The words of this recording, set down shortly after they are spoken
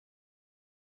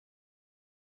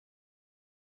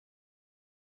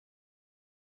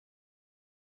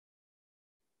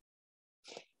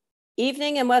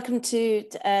Evening and welcome to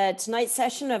tonight's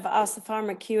session of Ask the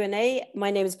Farmer Q&A.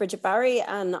 My name is Bridget Barry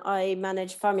and I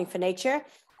manage Farming for Nature.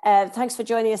 Thanks for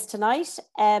joining us tonight.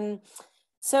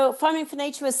 So Farming for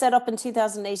Nature was set up in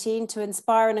 2018 to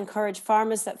inspire and encourage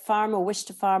farmers that farm or wish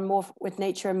to farm more with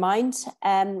nature in mind.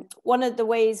 One of the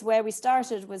ways where we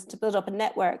started was to build up a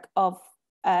network of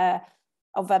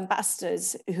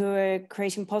ambassadors who are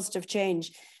creating positive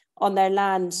change on their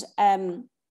land.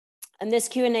 And this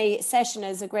Q&A session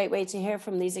is a great way to hear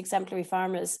from these exemplary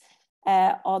farmers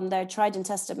on their tried and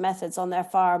tested methods on their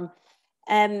farm.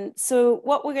 So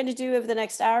what we're going to do over the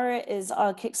next hour is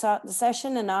I'll kickstart the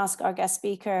session and ask our guest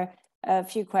speaker a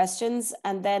few questions.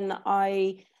 And then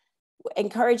I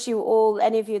encourage you all,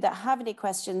 any of you that have any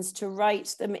questions, to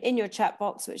write them in your chat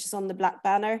box, which is on the black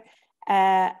banner.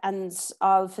 And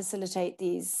I'll facilitate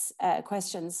these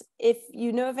questions. If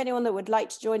you know of anyone that would like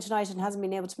to join tonight and hasn't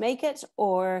been able to make it,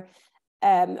 or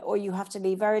you have to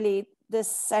leave early, this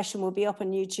session will be up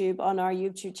on YouTube on our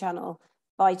YouTube channel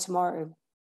by tomorrow.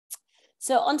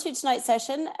 So on to tonight's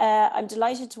session. I'm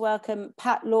delighted to welcome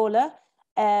Pat Lalor,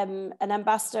 an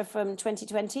ambassador from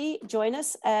 2020, join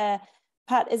us.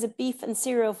 Pat is a beef and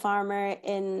cereal farmer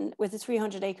with a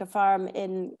 300-acre farm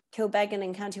in Kilbeggan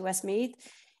in County Westmeath.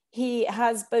 He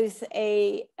has both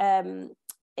he's,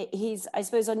 I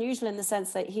suppose, unusual in the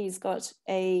sense that he's got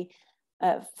a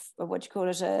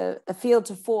field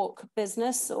to fork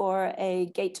business or a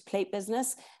gate to plate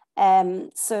business.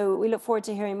 So we look forward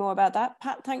to hearing more about that.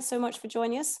 Pat, thanks so much for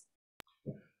joining us.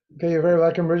 Okay, you're very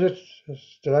welcome, Bridget.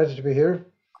 It's delighted to be here.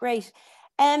 Great.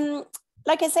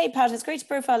 Like I say, Pat, it's great to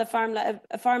profile a farm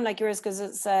like yours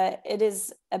because it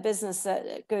is a business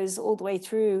that goes all the way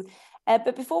through.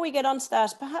 But before we get on to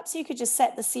that, perhaps you could just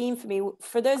set the scene for me.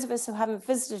 For those of us who haven't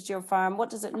visited your farm,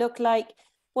 what does it look like?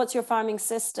 What's your farming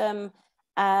system?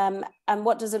 And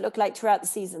what does it look like throughout the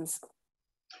seasons?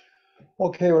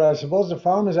 Okay, well, I suppose the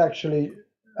farm is actually,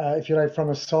 if you like, from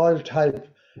a soil type,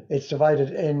 it's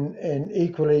divided in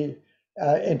equally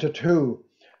into two.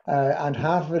 And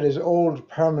half of it is old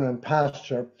permanent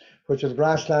pasture, which is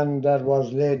grassland that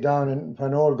was laid down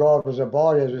when old God was a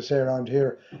boy, as we say around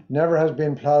here. Never has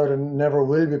been ploughed and never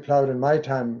will be ploughed in my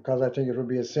time, because I think it would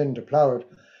be a sin to plough it.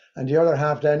 And the other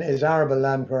half then is arable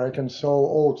land where I can sow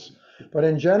oats. But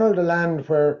in general, the land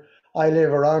where I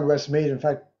live around Westmeath, in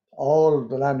fact, all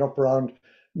the land up around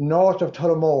north of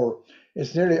Tullamore,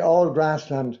 it's nearly all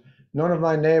grassland. None of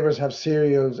my neighbours have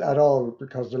cereals at all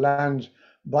because the land,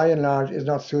 by and large, is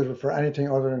not suitable for anything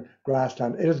other than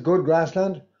grassland. It is good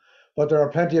grassland, but there are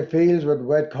plenty of fields with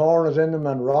wet corners in them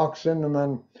and rocks in them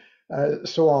and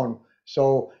so on.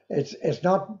 So it's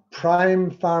not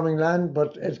prime farming land,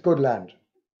 but it's good land.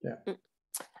 Yeah.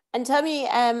 And tell me,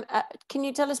 can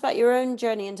you tell us about your own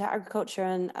journey into agriculture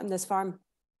and this farm?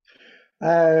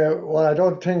 Well, I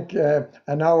don't think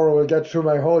an hour will get through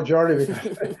my whole journey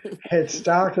because it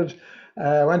started,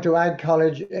 I went to Ag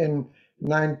College in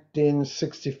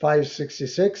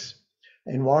 1965-66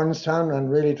 in Warrenstown,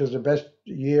 and really it was the best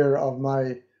year of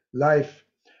my life.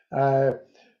 I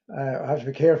have to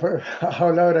be careful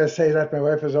how loud I say that. My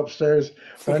wife is upstairs.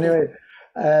 But anyway,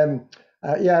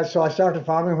 yeah, so I started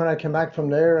farming when I came back from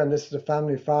there, and this is a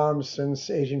family farm since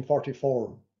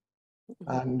 1844.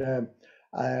 And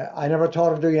I never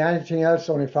thought of doing anything else,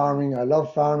 only farming. I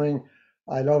love farming.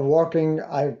 I love working.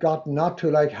 I've got not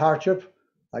to like hardship.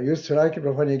 I used to like it,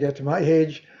 but when you get to my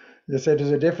age, they say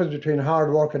there's a difference between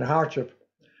hard work and hardship.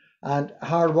 And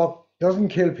hard work doesn't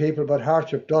kill people, but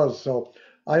hardship does. So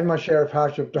I have my share of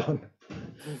hardship done.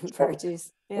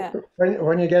 Yeah.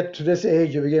 When you get to this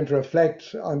age, you begin to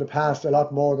reflect on the past a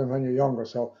lot more than when you're younger.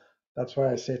 So that's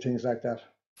why I say things like that.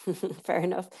 Fair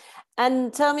enough.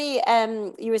 And tell me,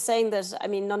 you were saying that, I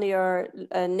mean, none of your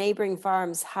neighbouring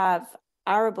farms have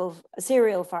arable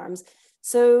cereal farms.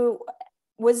 So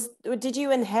did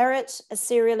you inherit a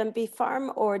cereal and beef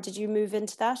farm, or did you move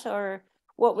into that, or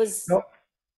what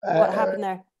happened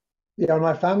there? Yeah,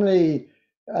 my family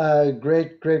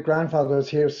great-great-grandfather was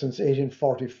here since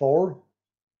 1844.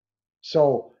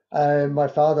 So my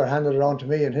father handed it on to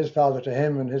me, and his father to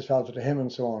him, and his father to him,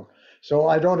 and so on. So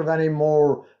I don't have any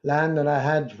more land than I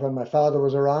had when my father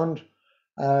was around,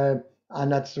 and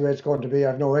that's the way it's going to be. I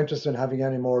have no interest in having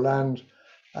any more land.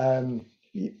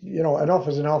 You know, enough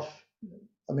is enough.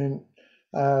 I mean,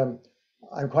 I'm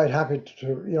quite happy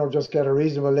to, just get a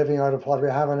reasonable living out of what we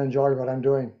have and enjoy what I'm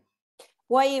doing.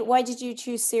 Why did you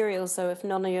choose cereals, though, if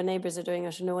none of your neighbours are doing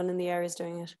it or no one in the area is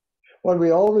doing it? Well,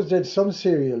 we always did some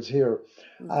cereals here.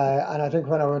 And I think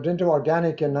when I went into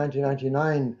organic in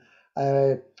 1999,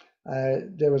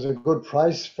 there was a good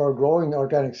price for growing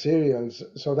organic cereals.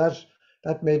 So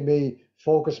that made me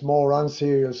focus more on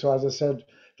cereals. So as I said,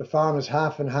 the farm is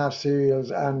half and half cereals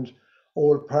and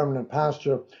old permanent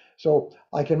pasture. So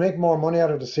I can make more money out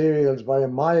of the cereals by a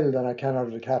mile than I can out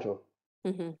of the cattle.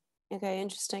 Mm-hmm. Okay,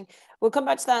 interesting. We'll come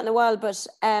back to that in a while, but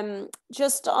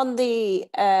just on the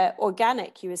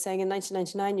organic, you were saying in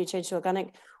 1999 you changed to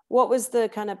organic. What was the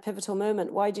kind of pivotal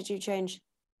moment? Why did you change?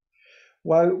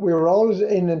 Well, we were always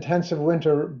in intensive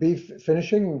winter beef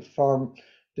finishing from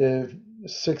the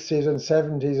 60s and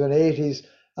 70s and 80s.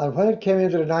 And when it came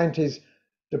into the 90s,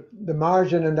 the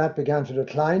margin in that began to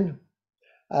decline.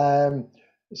 Um,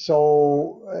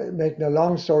 Making a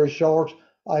long story short,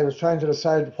 I was trying to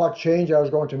decide what change I was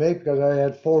going to make because I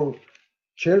had 4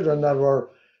 children that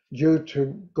were due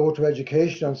to go to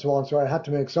education and so on. So I had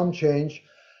to make some change.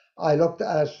 I looked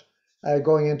at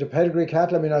going into pedigree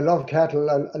cattle. I mean, I love cattle.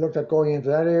 I looked at going into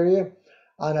that area,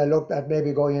 and I looked at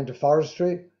maybe going into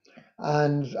forestry,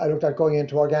 and I looked at going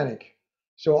into organic.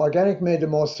 So organic made the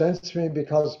most sense to me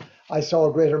because I saw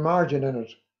a greater margin in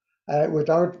it,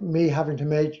 without me having to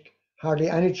make hardly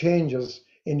any changes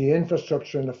in the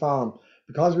infrastructure in the farm,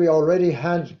 because we already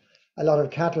had a lot of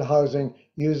cattle housing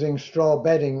using straw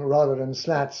bedding rather than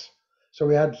slats. So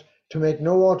we had to make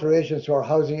no alterations to our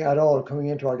housing at all coming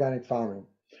into organic farming.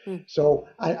 So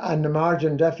and the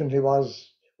margin definitely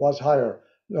was higher.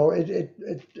 No, it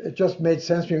just made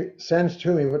sense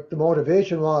to me, but the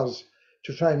motivation was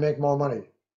to try and make more money.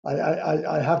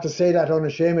 I have to say that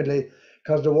unashamedly,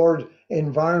 because the word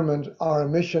environment or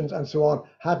emissions and so on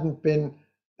hadn't been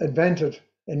invented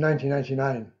in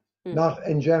 1999, not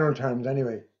in general terms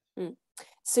anyway.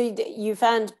 So you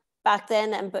found back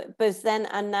then and both then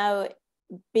and now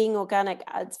being organic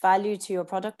adds value to your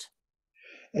product?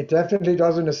 It definitely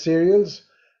does in the cereals.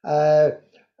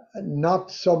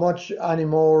 Not so much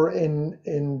anymore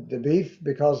in the beef,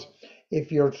 because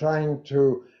if you're trying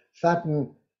to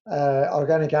fatten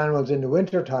organic animals in the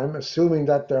winter time, assuming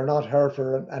that they're not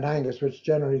Hereford and Angus, which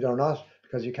generally they're not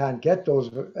because you can't get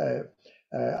those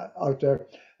out there,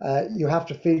 you have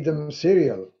to feed them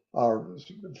cereal or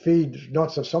feed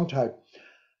nuts of some type,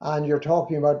 and you're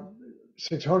talking about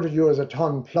 €600 a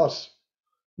ton plus.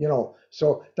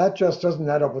 So that just doesn't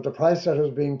add up with the price that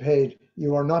is being paid.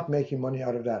 You are not making money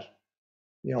out of that.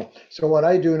 So what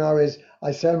I do now is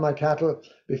I sell my cattle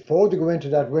before they go into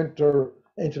that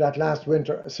last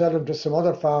winter. I sell them to some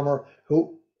other farmer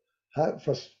who,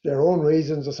 for their own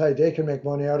reasons, decide they can make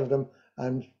money out of them,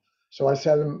 and so I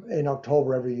sell them in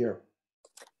October every year.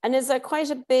 And is there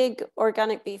quite a big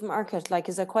organic beef market? Like,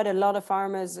 is there quite a lot of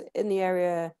farmers in the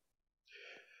area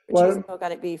choosing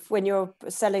organic beef when you're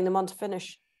selling them on to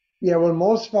finish? Yeah, well,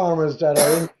 most farmers that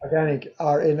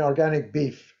are in organic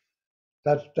beef.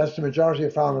 That's the majority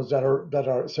of farmers that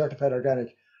are certified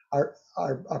organic are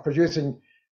producing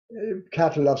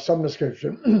cattle of some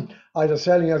description, either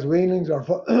selling as weanlings or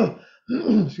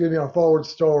excuse me, or forward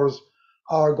stores,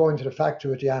 or going to the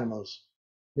factory with the animals.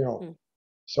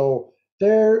 So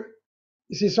you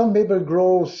see, some people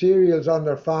grow cereals on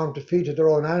their farm to feed to their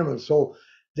own animals. So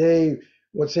they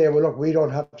would say, well, look, we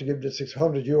don't have to give the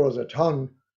 €600 a ton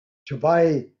to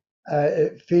buy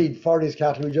feed for these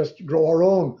cattle. We just grow our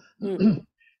own.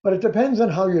 But it depends on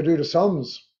how you do the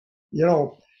sums,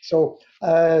 So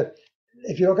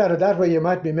if you look at it that way, you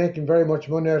might be making very much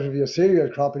money out of your cereal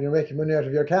crop, and you're making money out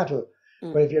of your cattle.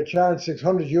 But if you charge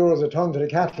 €600 a ton to the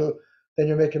cattle, then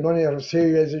you're making money out of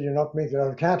cereals, and you're not making it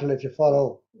out of cattle. If you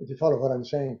follow what I'm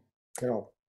saying,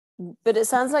 But it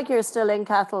sounds like you're still in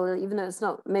cattle, even though it's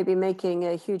not maybe making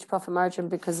a huge profit margin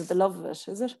because of the love of it,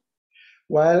 is it?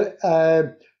 Well,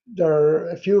 there are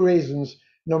a few reasons.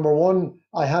 Number one,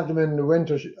 I have them in the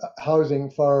winter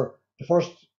housing for the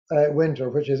first winter,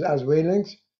 which is as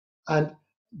weanlings, and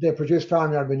they produce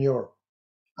farmyard manure.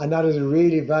 And that is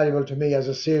really valuable to me as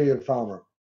a cereal farmer.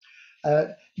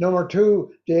 Number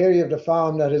two, the area of the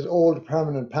farm that is old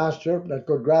permanent pasture, that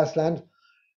good grassland.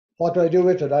 What do I do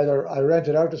with it? Either I rent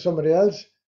it out to somebody else,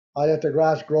 I let the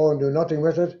grass grow and do nothing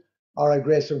with it, or I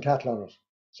graze some cattle on it.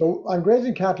 So I'm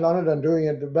grazing cattle on it and doing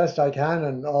it the best I can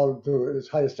and all to as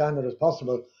high a standard as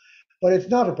possible. But it's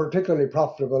not a particularly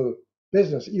profitable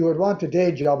business. You would want a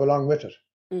day job along with it.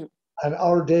 And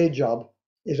our day job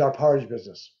is our porridge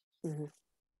business.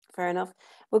 Fair enough.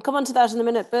 We'll come on to that in a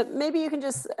minute, but maybe you can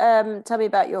just tell me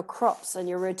about your crops and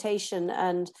your rotation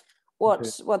and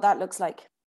what that looks like.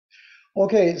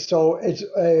 Okay, so it's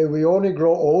we only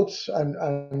grow oats,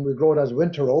 and we grow it as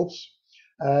winter oats.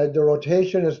 The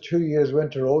rotation is 2 years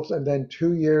winter oats and then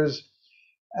 2 years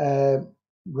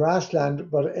grassland,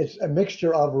 but it's a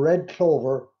mixture of red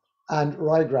clover and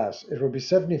ryegrass. It will be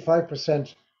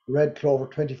 75% red clover,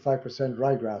 25%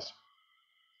 ryegrass.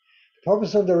 The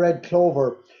purpose of the red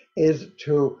clover is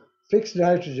to fixed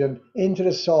nitrogen into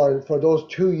the soil for those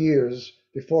 2 years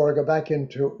before I go back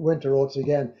into winter oats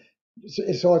again.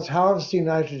 So it's harvesting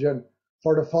nitrogen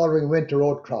for the following winter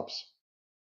oat crops,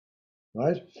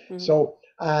 right? So,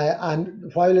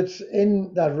 and while it's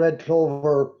in that red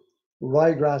clover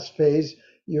ryegrass phase,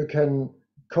 you can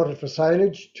cut it for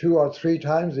silage 2 or 3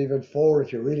 times, even 4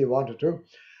 if you really wanted to.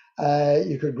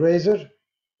 You could graze it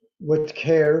with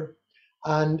care,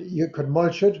 and you could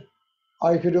mulch it,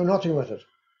 or you could do nothing with it.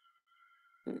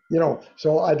 You know,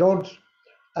 so I don't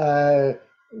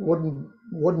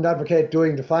wouldn't advocate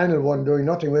doing the final one, doing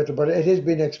nothing with it, but it is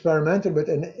being experimented with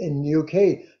in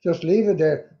UK. Just leave it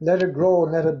there, let it grow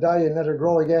and let it die and let it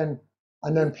grow again,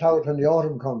 and then plow it when the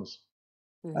autumn comes.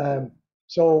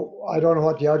 So I don't know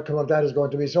what the outcome of that is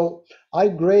going to be. So I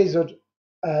graze it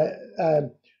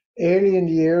early in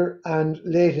the year and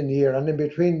late in the year, and in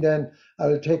between then I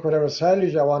will take whatever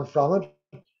silage I want from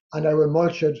it, and I will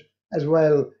mulch it as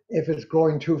well. If it's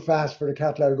growing too fast for the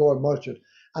cattle, I'll go and mulch it.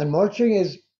 And mulching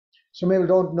is, some people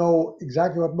don't know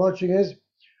exactly what mulching is.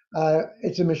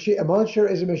 It's a machine. A mulcher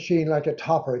is a machine like a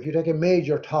topper. If you take a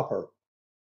major topper,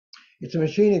 it's a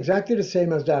machine exactly the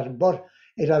same as that, but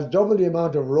it has double the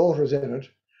amount of rotors in it,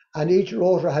 and each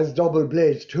rotor has double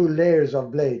blades, 2 layers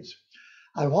of blades.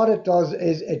 And what it does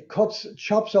is it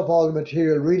chops up all the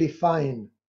material really fine,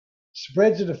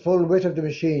 spreads it the full width of the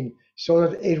machine so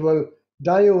that it will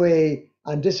die away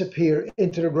and disappear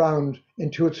into the ground in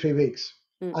 2 or 3 weeks.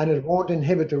 And it won't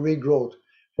inhibit the regrowth.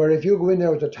 Where if you go in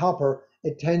there with a topper,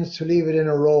 it tends to leave it in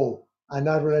a row, and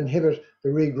that will inhibit the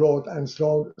regrowth and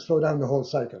slow down the whole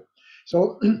cycle.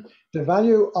 So the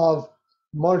value of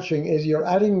mulching is you're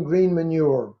adding green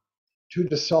manure to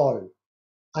the soil,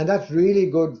 and that's really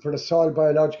good for the soil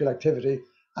biological activity.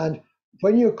 And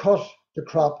when you cut the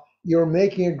crop, you're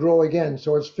making it grow again,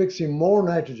 so it's fixing more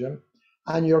nitrogen,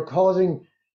 and you're causing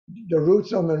the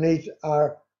roots underneath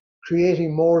are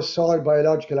creating more soil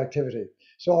biological activity.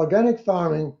 So organic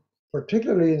farming,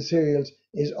 particularly in cereals,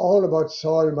 is all about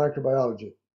soil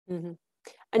microbiology.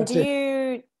 And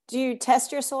do you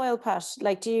test your soil, Pat?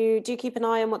 Like, do you keep an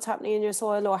eye on what's happening in your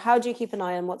soil, or how do you keep an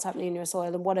eye on what's happening in your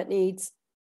soil and what it needs?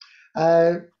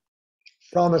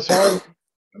 From a soil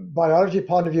biology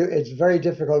point of view, it's very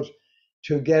difficult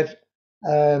to get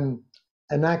an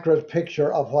accurate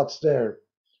picture of what's there.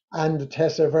 And the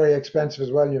tests are very expensive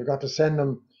as well. You've got to send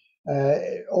them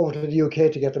over to the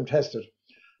UK to get them tested.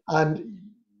 And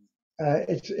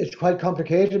it's quite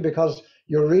complicated because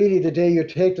you're really, the day you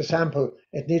take the sample,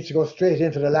 it needs to go straight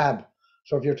into the lab.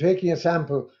 So if you're taking a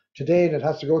sample today and it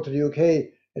has to go to the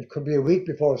UK, it could be a week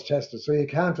before it's tested. So you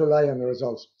can't rely on the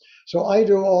results. So I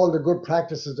do all the good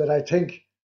practices that I think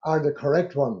are the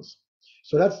correct ones.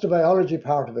 So that's the biology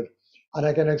part of it. And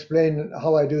I can explain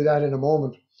how I do that in a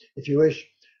moment, if you wish.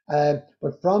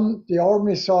 But from the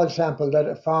ordinary soil sample that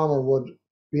a farmer would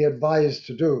be advised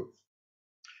to do,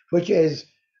 which is,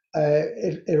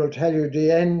 it will tell you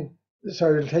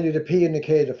it'll tell you the P and the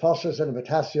K, the phosphorus and the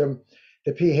potassium,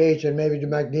 the pH, and maybe the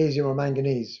magnesium or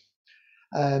manganese.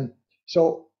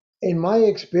 So in my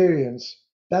experience,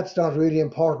 that's not really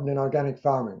important in organic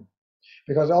farming,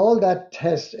 because all that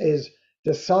tests is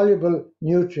the soluble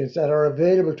nutrients that are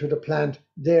available to the plant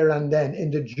there and then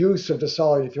in the juice of the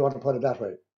soil, if you want to put it that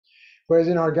way. Whereas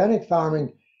in organic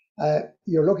farming,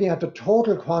 you're looking at the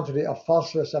total quantity of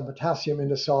phosphorus and potassium in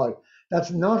the soil.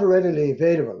 That's not readily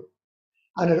available.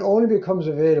 And it only becomes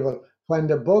available when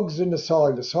the bugs in the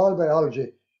soil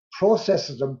biology,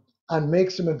 processes them and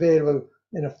makes them available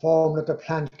in a form that the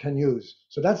plant can use.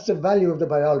 So that's the value of the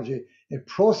biology. It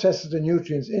processes the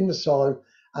nutrients in the soil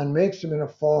and makes them in a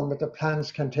form that the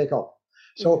plants can take up.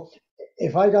 So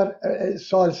if I got a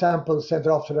soil sample sent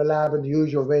off to the lab in the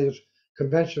usual way that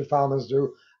conventional farmers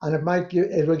do, and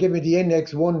it will give me the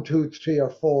index 1, 2, 3, or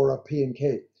 4 of P and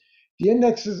K. The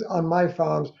indexes on my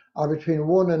farms are between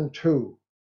 1 and 2.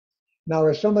 Now,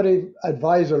 if somebody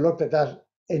advisor looked at that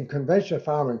in conventional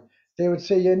farming, they would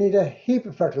say you need a heap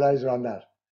of fertilizer on that.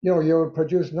 You would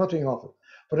produce nothing off it.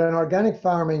 But in organic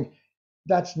farming,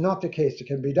 that's not the case. It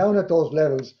can be down at those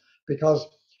levels, because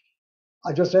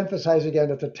I just emphasize again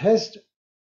that the test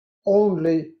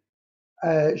only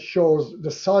shows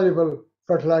the soluble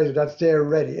fertilizer that's there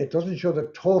ready. It doesn't show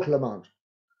the total amount,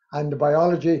 and the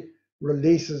biology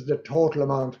releases the total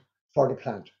amount for the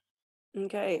plant.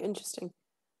 Okay, interesting.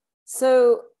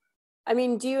 So, I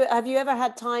mean, have you ever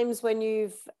had times when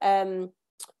you've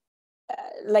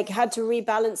like had to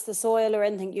rebalance the soil or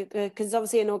anything? Because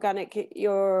obviously in organic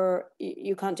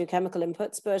you can't do chemical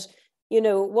inputs, but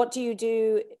what do you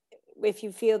do if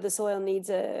you feel the soil needs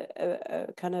a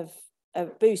kind of a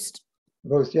boost?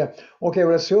 Boost, yeah. Okay,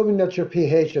 well, assuming that your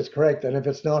pH is correct, and if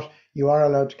it's not, you are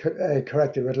allowed to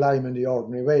correct it with lime in the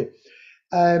ordinary way.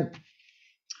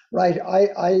 Right,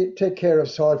 I take care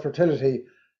of soil fertility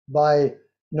by,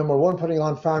 number one, putting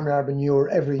on farmyard manure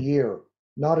every year.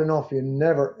 Not enough, you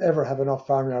never ever have enough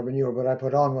farmyard manure, but I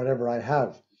put on whatever I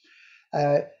have.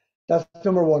 That's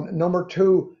number one. Number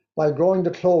two, by growing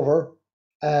the clover,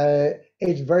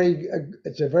 it's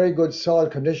a very good soil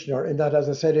conditioner in that, as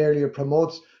I said earlier,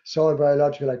 promotes soil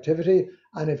biological activity.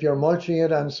 And if you're mulching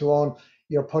it and so on,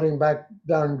 you're putting back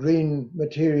down green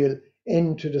material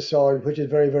into the soil, which is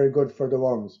very, very good for the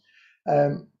worms.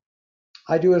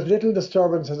 I do as little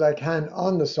disturbance as I can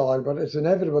on the soil, but it's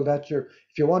inevitable that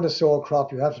if you want to sow a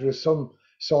crop, you have to do some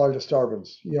soil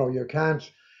disturbance. You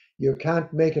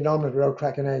can't make an omelette without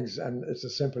cracking eggs, and it's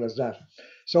as simple as that.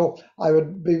 So I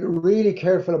would be really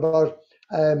careful about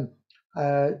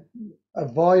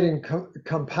avoiding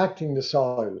compacting the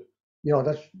soil.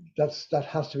 That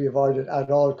has to be avoided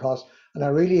at all costs. And I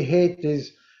really hate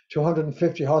these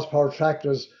 250 horsepower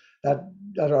tractors that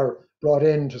are brought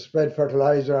in to spread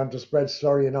fertilizer and to spread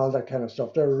slurry and all that kind of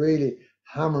stuff. They're really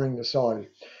hammering the soil.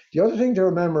 The other thing to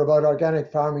remember about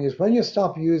organic farming is when you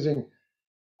stop using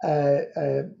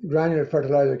granular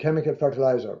fertilizer, chemical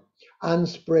fertilizer, and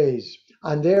sprays,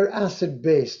 and they're acid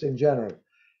based in general,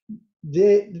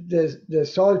 the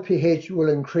soil pH will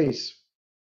increase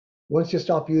once you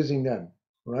stop using them,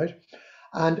 right?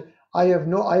 And I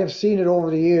have seen it over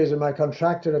the years, and my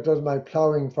contractor that does my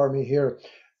ploughing for me here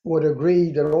would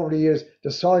agree that over the years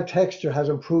the soil texture has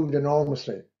improved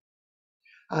enormously,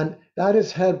 and that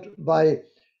is helped by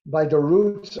the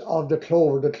roots of the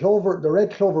clover. The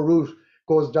red clover root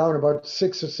goes down about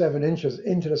 6 or 7 inches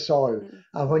into the soil,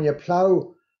 and when you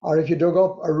plough, or if you dug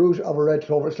up a root of a red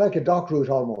clover, it's like a dock root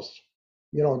almost.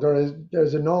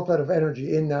 There's an awful lot of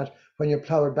energy in that when you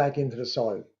plough it back into the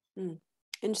soil.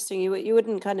 Interesting. You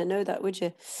wouldn't kind of know that, would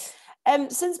you?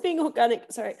 Since being organic,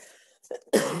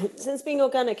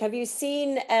 have you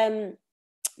seen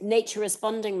nature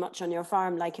responding much on your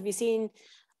farm? Like, have you seen,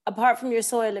 apart from your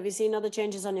soil, have you seen other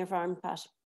changes on your farm, Pat?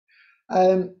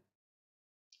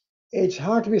 It's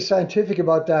hard to be scientific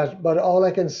about that, but all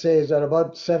I can say is that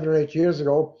about 7 or 8 years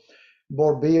ago,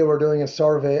 Borbia were doing a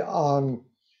survey on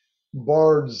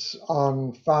birds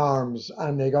on farms,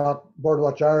 and they got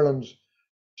Birdwatch Ireland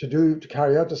to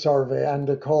carry out the survey, and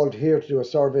they called here to do a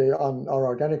survey on our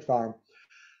organic farm.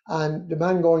 And the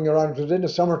man going around, it was in the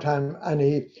summertime, and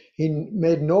he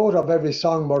made note of every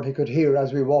songbird he could hear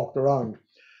as we walked around.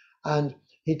 And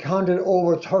he counted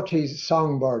over 30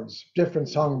 songbirds, different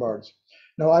songbirds.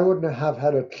 Now, I wouldn't have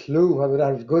had a clue whether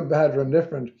that was good, bad, or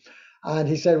indifferent. And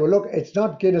he said, well, look, it's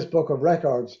not Guinness Book of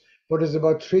Records, but it's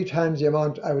about 3 times the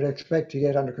amount I would expect to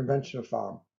get on a conventional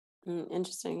farm.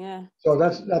 Interesting, yeah. So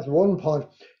that's one point.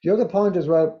 The other point as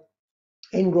well,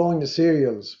 in growing the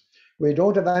cereals, we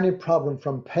don't have any problem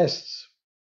from pests,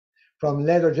 from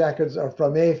leather jackets or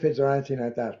from aphids or anything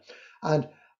like that. And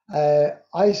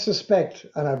I suspect,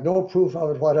 and I have no proof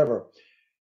of it whatever,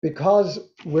 because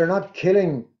we're not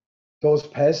killing those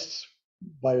pests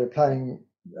by applying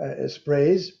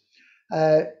sprays,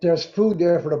 there's food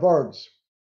there for the birds.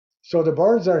 So the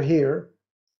birds are here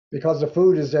because the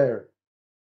food is there.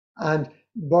 And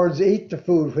birds eat the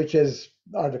food, which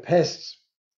are the pests.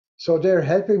 So they're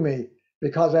helping me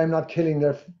because I'm not killing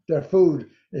their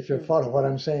food, if you follow what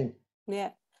I'm saying.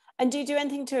 Yeah. And do you do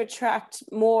anything to attract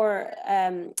more,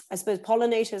 I suppose,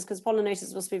 pollinators? Because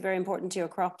pollinators must be very important to your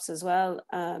crops as well.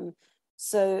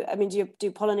 So, I mean, do you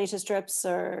do pollinator strips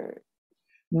or?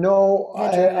 No,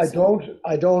 I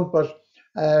don't, but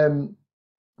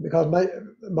because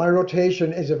my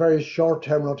rotation is a very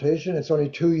short-term rotation. It's only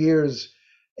 2 years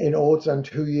in oats and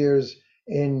 2 years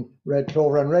in red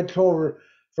clover. And red clover,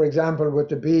 for example, with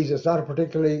the bees, it's not a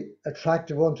particularly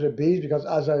attractive one to the bees because,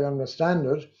 as I understand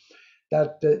it,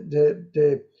 that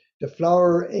the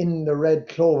flower in the red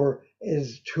clover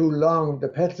is too long. The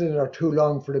petals in it are too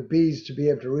long for the bees to be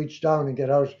able to reach down and get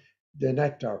out the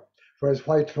nectar, whereas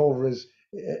white clover is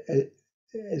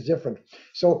different.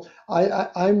 So I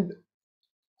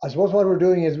suppose what we're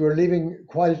doing is we're leaving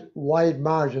quite wide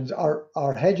margins.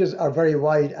 Our hedges are very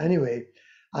wide anyway,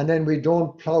 and then we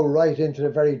don't plough right into the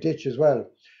very ditch as well.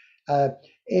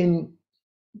 In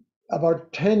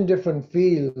about 10 different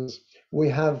fields, we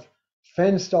have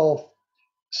fenced off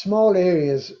small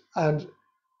areas and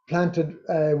planted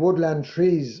woodland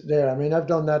trees there. I mean, I've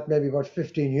done that maybe about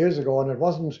 15 years ago, and it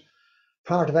wasn't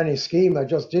part of any scheme. I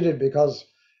just did it because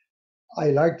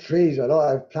I like trees.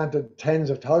 I've planted tens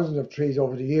of thousands of trees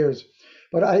over the years.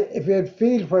 But if you had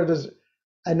field where there's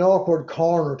an awkward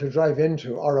corner to drive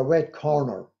into or a wet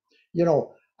corner,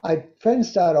 I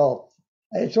fence that off.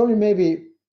 It's only maybe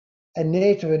an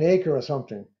eighth of an acre or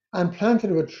something. and plant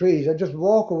it with trees and just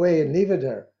walk away and leave it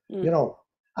there, Mm. you know.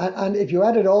 And if you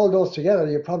added all those together,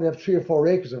 you probably have 3 or 4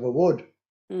 acres of a wood,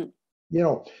 Mm. you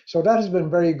know. So that has been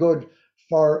very good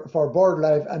for bird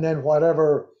life, and then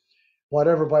whatever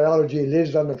biology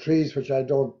lives on the trees, which I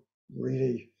don't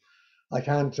really, I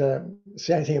can't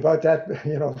say anything about that,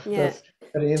 you know, Yeah. that's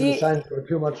getting into the science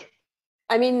too much.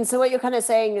 I mean, so what you're kind of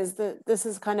saying is that this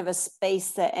is kind of a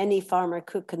space that any farmer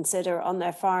could consider on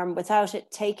their farm without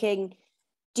it taking.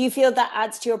 Do you feel that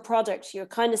adds to your product? You're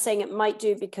kind of saying it might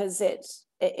do because it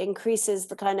increases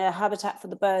the kind of habitat for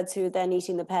the birds who are then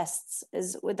eating the pests.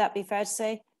 Would that be fair to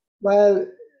say? Well,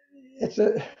 it's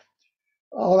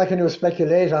all I can do is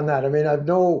speculate on that. I mean, I've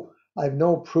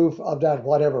no proof of that,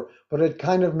 whatever, but it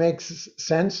kind of makes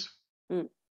sense. Mm.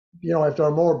 You know, if there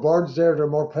are more birds there, there are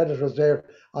more predators there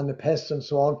on the pests and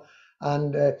so on.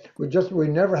 And we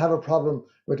never have a problem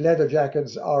with leather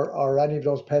jackets or any of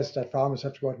those pests that farmers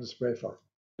have to go out and spray for.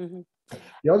 Mm-hmm.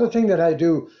 The other thing that I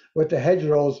do with the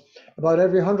hedgerows, about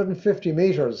every 150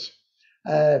 meters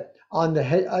on the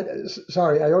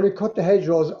I only cut the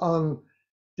hedgerows on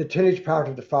the tillage part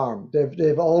of the farm.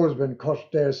 They've always been cut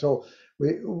there, so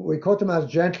we cut them as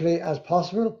gently as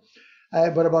possible.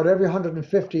 But about every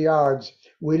 150 yards,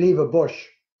 we leave a bush.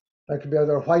 That could be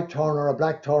either a white thorn or a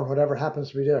black thorn, whatever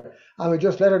happens to be there, and we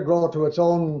just let it grow to its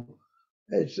own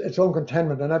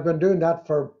contentment. And I've been doing that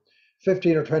for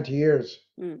 15 or 20 years.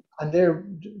 Mm. And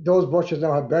those bushes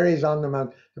now have berries on them,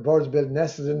 and the birds build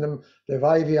nests in them. They've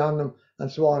ivy on them,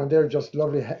 and so on. And they're just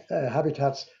lovely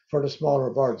habitats for the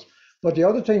smaller birds. But the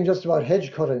other thing, just about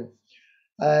hedge cutting,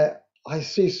 I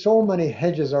see so many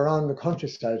hedges around the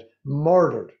countryside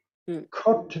murdered,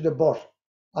 cut to the butt,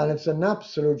 and it's an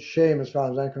absolute shame as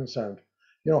far as I'm concerned.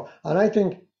 You know, and I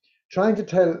think trying to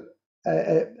tell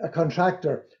a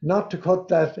contractor not to cut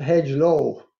that hedge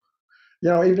low, you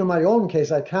know, even in my own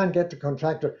case, I can't get the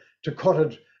contractor to cut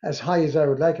it as high as I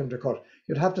would like him to cut.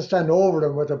 You'd have to stand over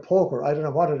them with a poker. I don't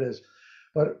know what it is.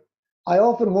 But I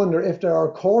often wonder if there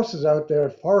are courses out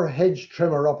there for hedge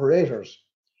trimmer operators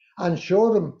and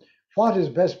show them what is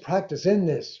best practice in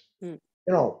this. Mm.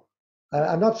 You know,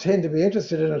 I'm not saying to be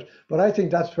interested in it, but I think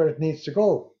that's where it needs to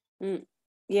go. Mm.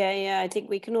 Yeah, I think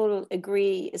we can all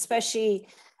agree, especially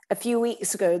a few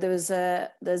weeks ago, there's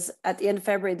at the end of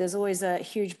February, there's always a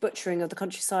huge butchering of the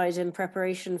countryside in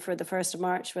preparation for the 1st of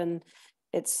March when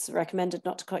it's recommended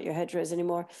not to cut your hedgerows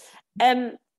anymore.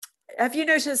 Have you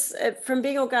noticed from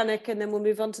being organic, and then we'll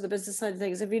move on to the business side of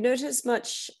things, have you noticed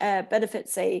much benefit,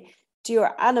 say, to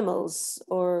your animals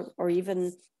or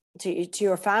even to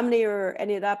your family or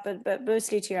any of that, but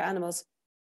mostly to your animals?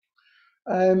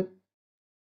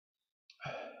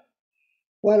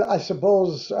 Well, I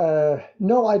suppose,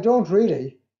 no, I don't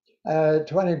really.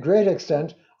 To any great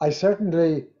extent, I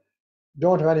certainly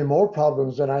don't have any more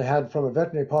problems than I had from a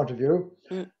veterinary point of view.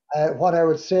 Mm. What I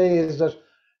would say is that,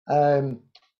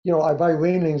 you know, I buy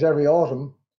weanlings every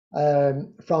autumn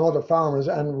from other farmers,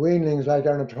 and weanlings like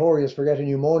are notorious for getting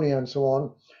pneumonia and so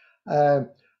on.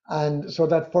 And so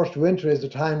that first winter is the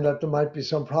time that there might be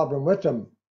some problem with them.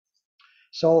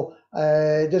 So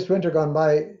this winter gone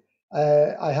by,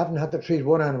 I haven't had to treat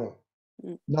one animal,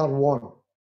 not one,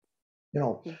 you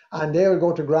know, and they will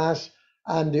go to grass.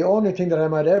 And the only thing that I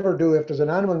might ever do if there's an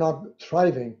animal not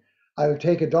thriving, I will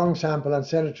take a dung sample and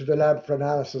send it to the lab for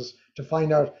analysis to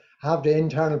find out have the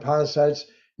internal parasites,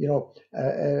 you know,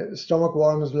 stomach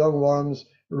worms, lung worms,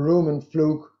 rumen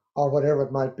fluke, or whatever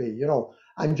it might be, you know.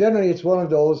 And generally it's one of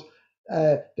those.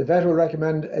 The vet will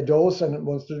recommend a dose, and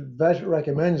once the vet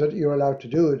recommends it, you're allowed to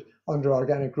do it under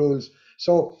organic rules.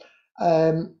 So,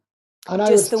 and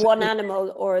just the one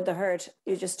animal or the herd?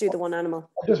 You just do the one animal?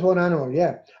 Just one animal,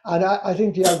 yeah. And I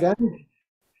think the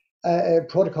organic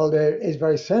protocol there is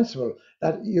very sensible,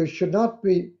 that you should not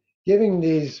be giving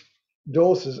these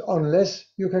doses unless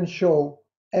you can show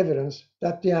evidence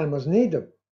that the animals need them.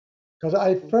 Because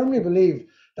I firmly believe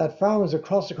that farmers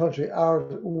across the country are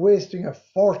wasting a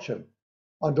fortune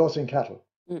on dosing cattle.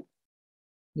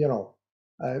 You know,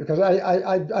 because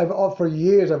I've for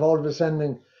years I've always been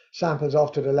sending samples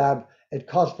off to the lab. It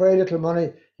costs very little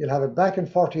money. You'll have it back in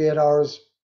 48 hours,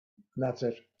 and that's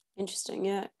it. Interesting,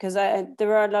 yeah, because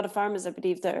there are a lot of farmers, I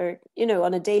believe, that are, you know,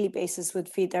 on a daily basis would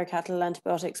feed their cattle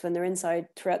antibiotics when they're inside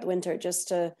throughout the winter, just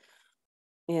to,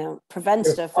 you know,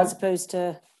 preventative as opposed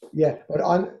to. Yeah, but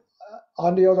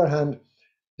on the other hand,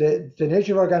 the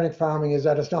nature of organic farming is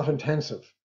that it's not intensive.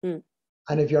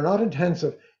 And if you're not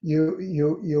intensive,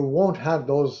 you won't have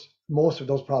most of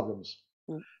those problems.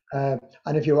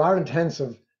 And if you are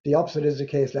intensive, the opposite is the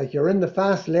case. Like you're in the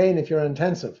fast lane if you're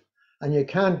intensive, and you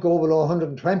can't go below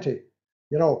 120,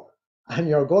 you know, and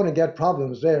you're going to get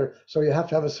problems there. So you have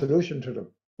to have a solution to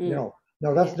them. you know.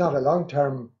 Now that's not a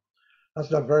long-term,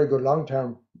 that's not very good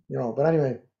long-term, you know, but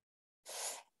anyway.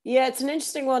 Yeah, it's an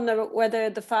interesting one whether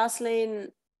the fast lane,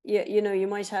 you know, you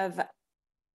might have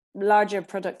larger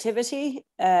productivity,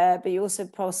 but you also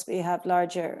possibly have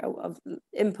larger of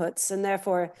inputs, and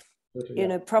therefore, you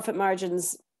know, profit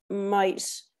margins might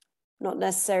not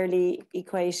necessarily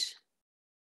equate.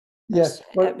 Yes,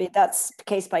 I mean, that's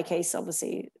case by case,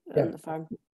 obviously, on the farm.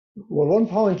 Well, one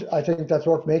point I think that's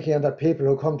worth making, and that people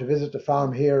who come to visit the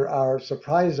farm here are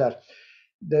surprised at,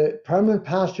 the permanent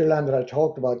pasture land that I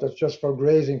talked about, that's just for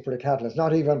grazing for the cattle. It's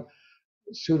not even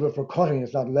suitable for cutting.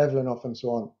 It's not level enough and so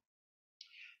on.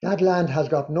 That land has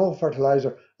got no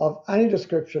fertilizer of any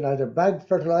description, either bagged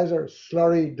fertilizer,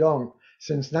 slurry, dung,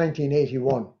 since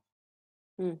 1981.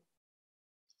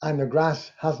 And the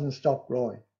grass hasn't stopped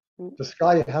growing. The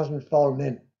sky hasn't fallen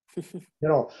in. You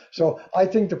know, so I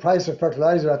think the price of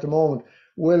fertilizer at the moment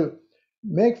will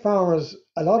make farmers,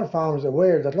 a lot of farmers,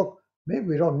 aware that, look, maybe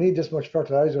we don't need this much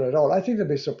fertilizer at all. I think they'll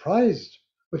be surprised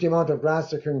with the amount of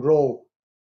grass that can grow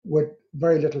with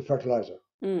very little fertilizer.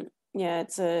 Yeah,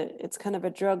 it's kind of a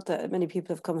drug that many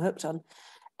people have come hooked on.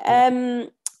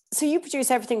 So you produce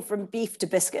everything from beef to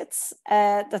biscuits.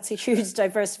 That's a huge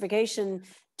diversification.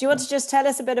 Do you want to just tell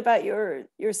us a bit about your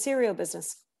cereal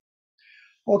business?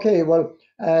 Okay, well,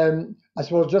 I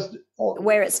suppose just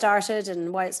where it started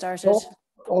and why it started.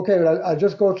 Okay, well, I'll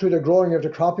just go through the growing of the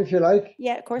crop, if you like.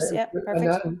 Yeah, of course. Yeah,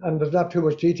 perfect. And there's not too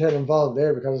much detail involved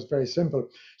there because it's very simple.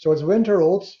 So it's winter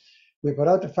oats. We put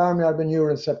out the farmyard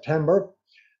manure in September,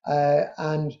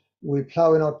 and we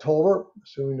plough in October,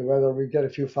 assuming the weather, we get a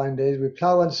few fine days. We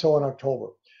plough and sow in October.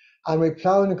 And we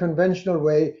plough in a conventional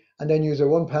way and then use a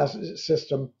one-pass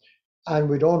system, and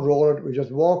we don't roll it. We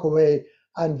just walk away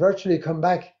and virtually come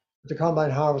back with the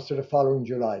combine harvester the following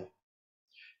July.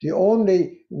 The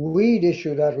only weed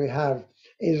issue that we have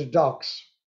is docks,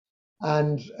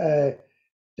 and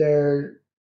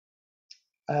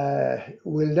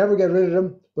we'll never get rid of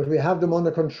them, but we have them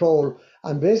under control.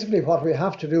 And basically what we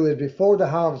have to do is, before the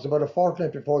harvest, about a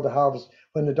fortnight before the harvest,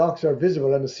 when the docks are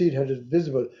visible and the seed head is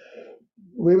visible,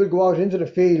 we will go out into the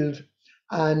field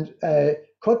and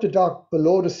cut the dock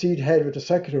below the seed head with the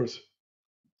secateurs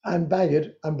and bag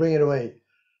it and bring it away.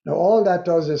 Now all that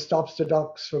does is stops the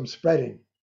docks from spreading.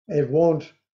 It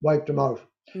won't wipe them out.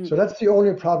 So that's the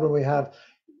only problem we have.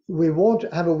 We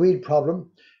won't have a weed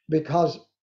problem, because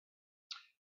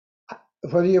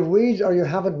whether you have weeds or you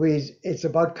haven't weeds, it's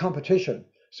about competition.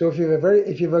 So if you have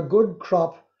a good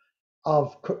crop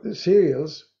of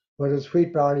cereals, whether it's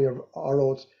wheat, barley, or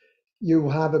oats, you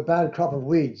have a bad crop of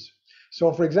weeds.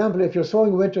 So for example, if you're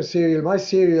sowing winter cereal, my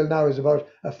cereal now is about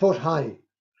a foot high,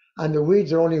 and the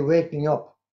weeds are only waking up.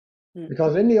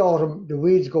 Because in the autumn, the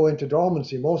weeds go into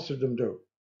dormancy, most of them do.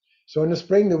 So in the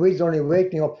spring, the weeds are only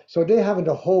waking up. So they haven't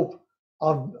a hope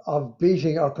of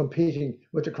beating or competing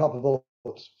with the crop of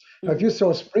oats. Now, if you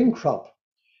sow a spring crop,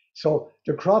 so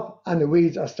the crop and the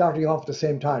weeds are starting off at the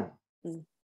same time.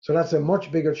 So that's a much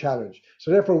bigger challenge.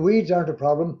 So therefore, weeds aren't a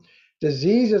problem.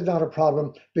 Disease is not a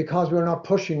problem because we're not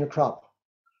pushing the crop.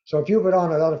 So if you put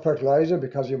on a lot of fertilizer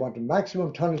because you want the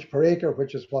maximum tonnage per acre,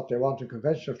 which is what they want in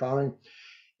conventional farming,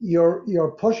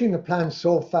 you're pushing the plant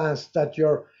so fast that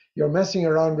you're messing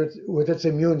around with its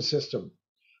immune system,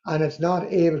 and it's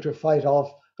not able to fight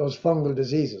off those fungal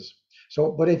diseases.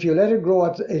 So, but if you let it grow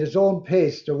at its own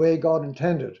pace, the way God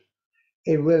intended,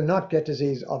 it will not get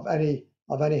disease of any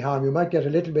harm. You might get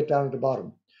a little bit down at the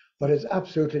bottom, but it's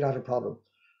absolutely not a problem.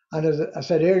 And as I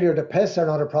said earlier, the pests are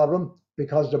not a problem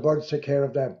because the birds take care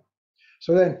of them.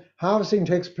 So then harvesting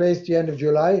takes place the end of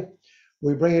July.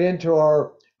 We bring it into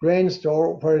our grain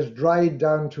store where it's dried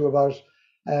down to about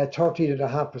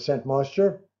 13.5%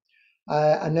 moisture,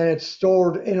 and then it's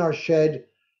stored in our shed,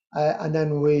 and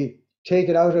then we take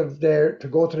it out of there to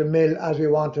go to the mill as we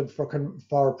wanted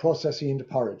for processing into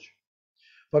porridge.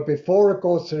 But before it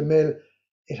goes to the mill,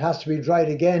 it has to be dried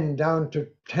again down to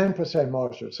 10%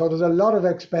 moisture. So there's a lot of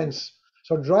expense.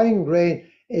 So drying grain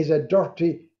is a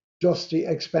dirty, dusty,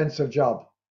 expensive job.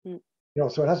 You know,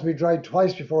 so it has to be dried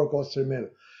twice before it goes to the mill.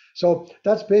 So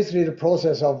that's basically the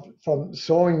process from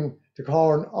sowing the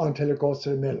corn until it goes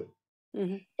to the mill.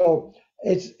 So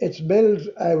it's milled.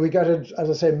 We get it, as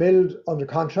I say, milled under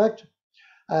contract.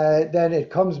 Then it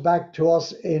comes back to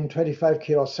us in 25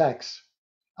 kilo sacks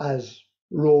as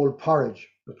rolled porridge,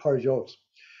 the porridge oats.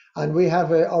 And we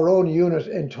have our own unit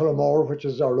in Tullamore, which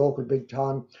is our local big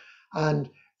town, and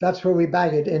that's where we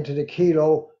bag it into the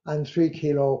kilo and 3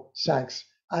 kilo sacks,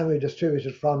 and we distribute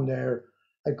it from there.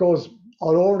 It goes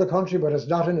all over the country, but it's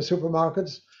not in the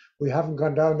supermarkets. We haven't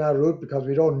gone down that route because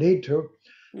we don't need to.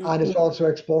 And it's also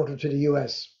exported to the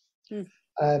US.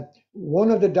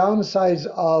 One of the downsides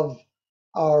of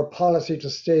our policy to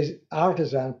stay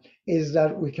artisan is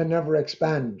that we can never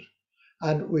expand,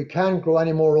 and we can't grow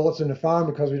any more oats in the farm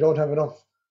because we don't have enough.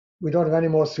 We don't have any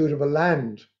more suitable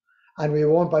land, and we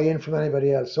won't buy in from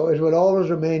anybody else. So it will always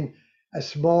remain a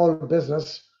small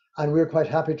business, and we're quite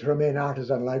happy to remain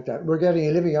artisan like that. We're getting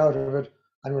a living out of it,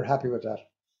 and we're happy with that.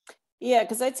 Yeah,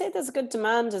 because I'd say there's a good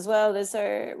demand as well, is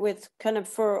there, with kind of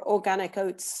for organic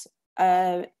oats,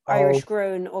 Irish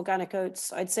grown organic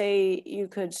oats. I'd say you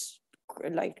could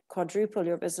like quadruple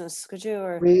your business, could you?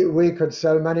 Or we could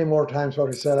sell many more times what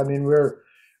we sell. I mean, we're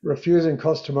refusing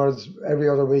customers every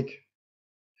other week.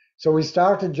 So we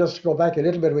started, just to go back a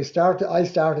little bit, I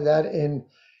started that in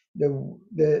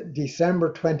the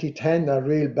December 2010, that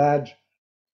real bad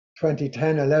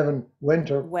 2010-11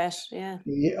 winter. Wet, yeah.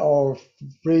 Or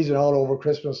freezing all over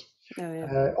Christmas. Oh,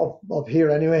 yeah. Up here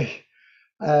anyway.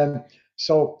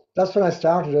 So that's when I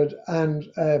started it, and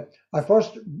I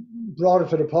first brought it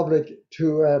to the public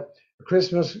to a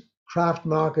Christmas craft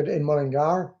market in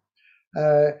Mullingar,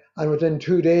 and within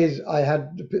 2 days I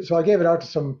gave it out to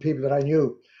some people that I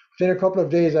knew. Within a couple of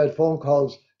days I had phone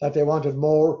calls that they wanted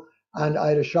more, and I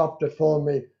had a shop that phoned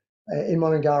me in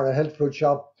Mullingar, a health food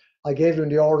shop. I gave them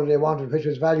the order they wanted, which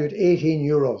was valued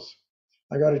 €18.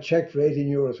 I got a check for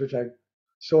 €18, which I'm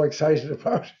so excited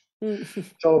about.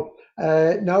 So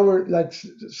now we're like,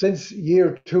 since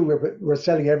year 2, we're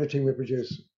selling everything we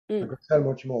produce. I could sell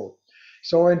much more.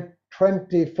 So in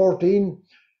 2014,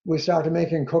 we started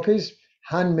making cookies,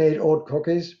 handmade oat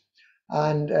cookies,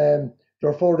 and there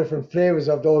are 4 different flavors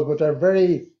of those, but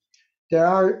they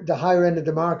are the higher end of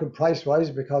the market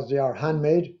price-wise because they are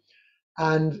handmade,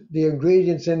 and the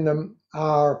ingredients in them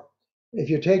are, if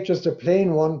you take just a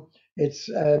plain one, it's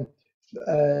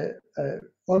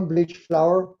unbleached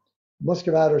flour,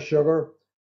 muscovado sugar,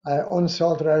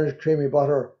 unsalted Irish creamy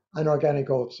butter, and organic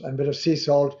oats, and a bit of sea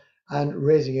salt and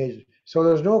raising agent. So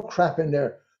there's no crap in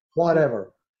there,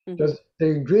 whatever. There's the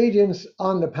ingredients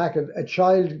on the packet. A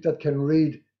child that can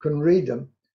read them,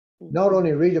 not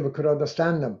only read them, but could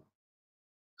understand them.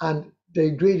 And the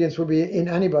ingredients will be in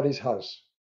anybody's house,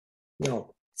 you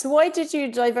know. So why did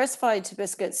you diversify to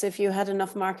biscuits if you had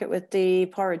enough market with the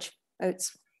porridge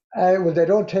oats? Well, they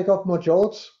don't take up much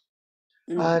oats.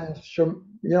 And you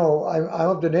know, I'm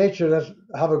of the nature that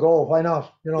have a go. Why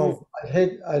not? You know, I'd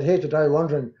hate to die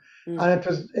wondering. And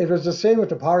it was the same with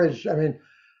the porridge. I mean,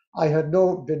 I did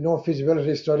no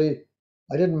feasibility study.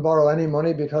 I didn't borrow any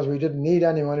money because we didn't need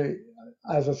any money.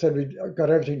 As I said, we got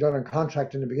everything done on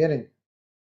contract in the beginning.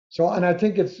 So, and I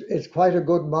think it's quite a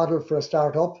good model for a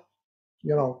startup,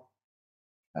 you know.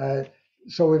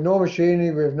 So we've no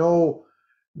machinery, we've no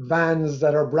vans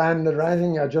that are branded or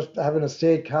anything. I just have an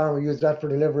estate car, we use that for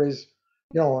deliveries,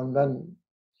 you know, and then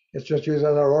it's just used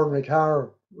as our ordinary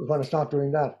car when it's not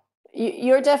doing that.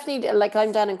 You're definitely, like,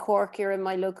 I'm down in Cork, you're in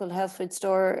my local health food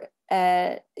store.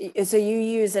 So you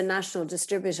use a national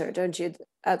distributor, don't you,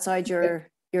 outside your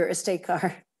estate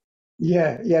car?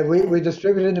 Yeah, we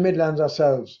distribute in the Midlands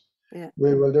ourselves. Yeah.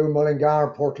 We will do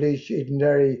Mullingar, Portlaoise,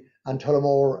 Edenderry, and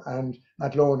Tullamore, and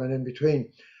Athlone, and in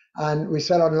between. And we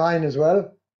sell online as well.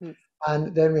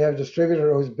 And then we have a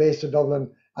distributor who's based in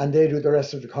Dublin, and they do the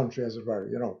rest of the country, as it were,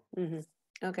 you know.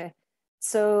 Okay.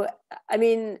 So, I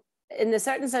mean, in a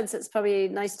certain sense, it's probably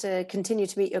nice to continue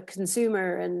to meet your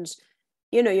consumer and,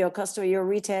 you know, your customer, your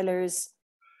retailers,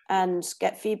 and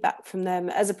get feedback from them,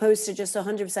 as opposed to just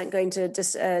 100% going to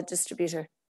a distributor.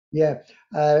 Yeah,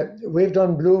 we've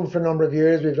done Bloom for a number of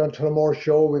years. We've done Tullamore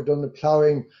Show, we've done the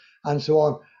ploughing, and so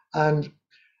on. And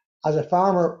as a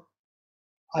farmer,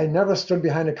 I never stood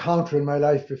behind a counter in my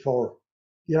life before,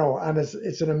 you know, and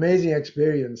it's an amazing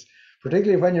experience,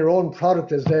 particularly when your own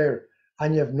product is there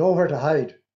and you have nowhere to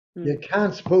hide. You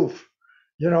can't spoof,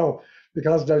 you know,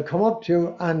 because they'll come up to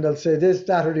you and they'll say this,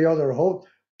 that, or the other.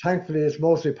 Thankfully, it's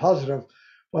mostly positive,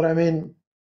 but I mean,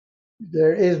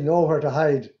 there is nowhere to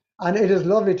hide, and it is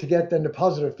lovely to get then the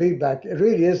positive feedback. It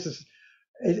really is.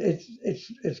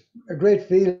 It's a great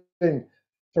feeling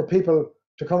for people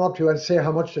to come up to you and say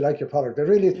how much they like your product. They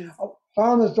really,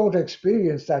 farmers don't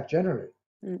experience that generally.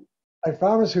 Like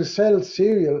farmers who sell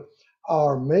cereal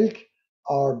or milk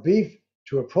or beef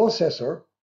to a processor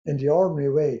in the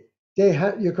ordinary way,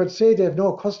 you could say they have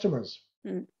no customers.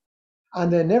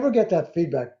 And they never get that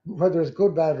feedback, whether it's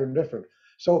good, bad, or indifferent.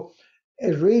 So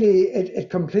it really, it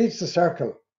completes the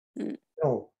circle. You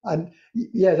know, and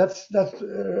yeah, that's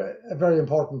a very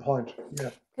important point. Yeah.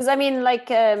 Because I mean,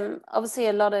 like, obviously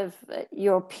a lot of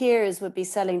your peers would be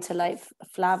selling to like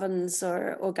Flavins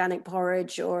or organic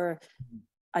porridge, or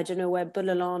I don't know where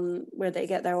Bullalon, where they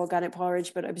get their organic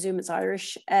porridge, but I presume it's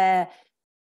Irish.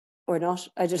 or not.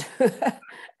 I don't know.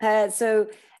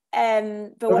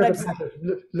 But Look what at I've the packet.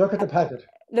 Look at the packet.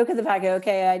 look at the packet.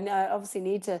 Okay, I obviously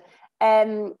need to.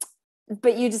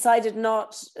 But you decided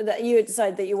that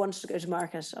you wanted to go to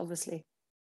market, obviously.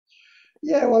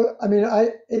 Yeah, well, I mean,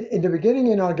 in the beginning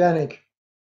in organic,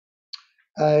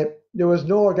 there was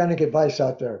no organic advice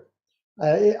out there.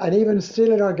 And even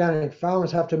still in organic,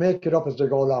 farmers have to make it up as they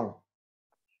go along,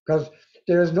 because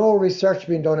there is no research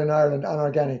being done in Ireland on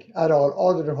organic at all,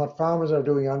 other than what farmers are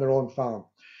doing on their own farm.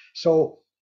 So,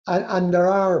 and there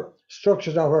are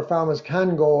structures now where farmers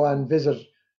can go and visit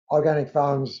organic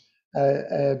farms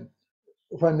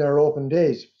when there are open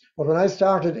days. But when I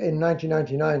started in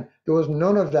 1999, there was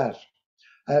none of that.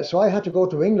 So I had to go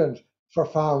to England for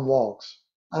farm walks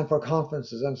and for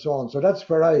conferences and so on. So that's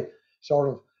where I sort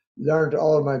of learned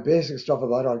all my basic stuff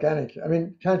about organic. I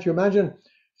mean, can't you imagine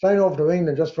flying over to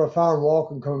England just for a farm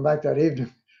walk and coming back that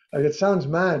evening? Like, it sounds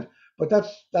mad, but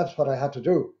that's what I had to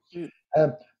do.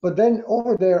 But then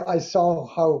over there, I saw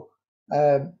how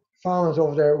farmers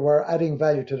over there were adding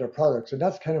value to their products, and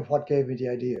that's kind of what gave me the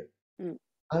idea. Mm.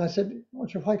 And I said, well,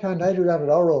 sure, why can't I do that at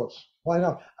our roads? Why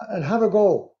not? And have a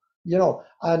go,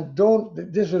 and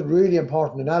this is really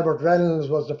important. And Albert Reynolds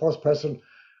was the first person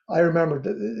I remember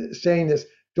saying this: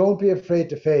 don't be afraid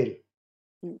to fail.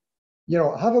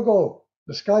 Mm. Have a go.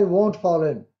 The sky won't fall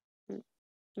in.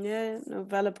 Yeah, no,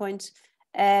 valid point.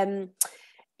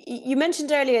 You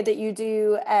mentioned earlier that you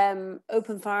do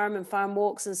open farm and farm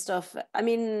walks and stuff. I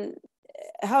mean,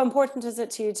 how important is it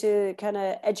to you to kind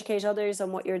of educate others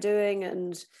on what you're doing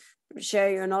and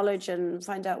share your knowledge and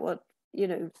find out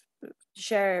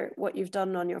share what you've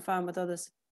done on your farm with others?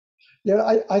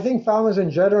 Yeah, I think farmers in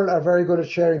general are very good at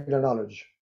sharing their knowledge.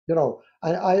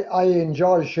 I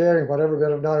enjoy sharing whatever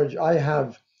bit of knowledge I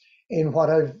have in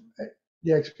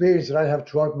the experience that I have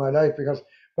throughout my life, because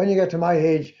when you get to my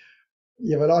age,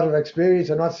 you have a lot of experience.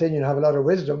 I'm not saying you have a lot of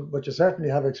wisdom, but you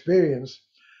certainly have experience,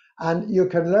 and you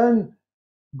can learn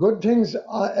good things.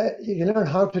 You can learn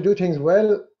how to do things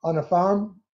well on a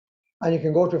farm, and you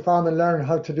can go to a farm and learn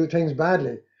how to do things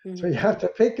badly. Mm-hmm. So you have to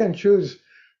pick and choose,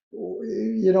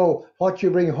 what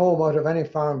you bring home out of any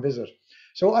farm visit.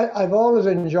 So I've always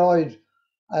enjoyed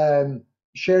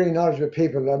sharing knowledge with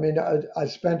people. I mean, I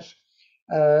spent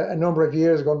a number of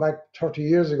years, going back 30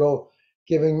 years ago,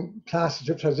 giving classes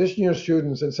to transition year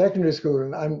students in secondary school,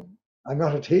 and I'm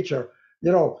not a teacher,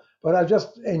 but I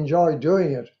just enjoy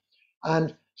doing it.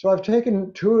 And so I've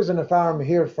taken tours on a farm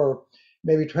here for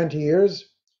maybe 20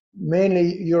 years,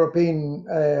 mainly European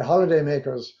holiday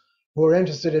makers who are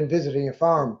interested in visiting a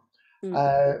farm.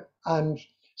 Mm. And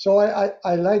so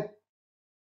I like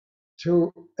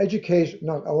to educate,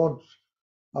 I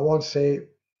won't say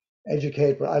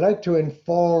educate, but I like to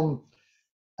inform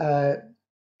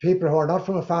people who are not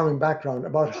from a farming background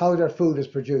about how their food is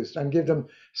produced, and give them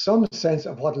some sense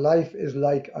of what life is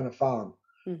like on a farm.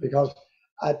 Mm-hmm. Because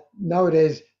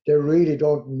nowadays they really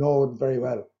don't know it very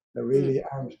well. They really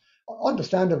aren't.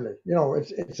 Understandably,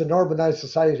 it's an urbanized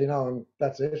society now, and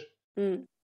that's it. Mm.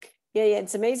 Yeah,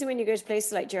 it's amazing when you go to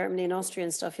places like Germany and Austria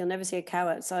and stuff, you'll never see a cow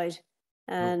outside.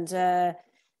 And,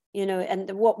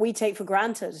 and what we take for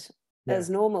granted as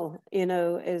normal,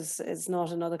 is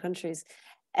not in other countries.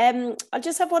 I'll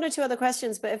just have one or two other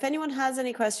questions, but if anyone has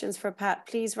any questions for Pat,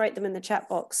 please write them in the chat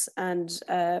box and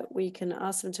we can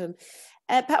ask them to him.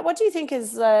 Pat, what do you think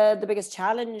is the biggest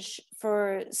challenge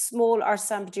for small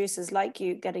artisan producers like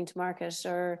you getting to market,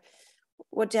 or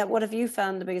what have you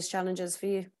found the biggest challenges for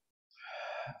you?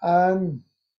 To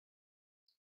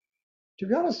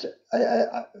be honest,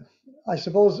 I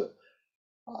suppose,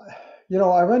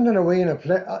 I went on a wing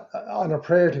on a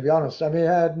prayer, to be honest. I mean,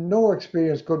 I had no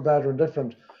experience, good, bad, or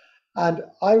indifferent. And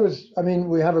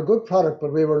we have a good product,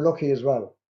 but we were lucky as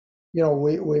well.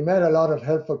 We met a lot of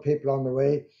helpful people on the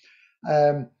way.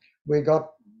 We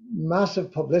got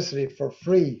massive publicity for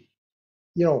free,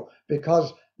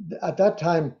 because at that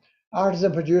time,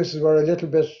 artisan producers were a little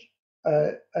bit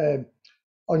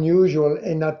unusual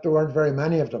in that there weren't very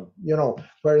many of them,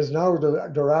 whereas now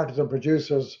the artisan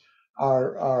producers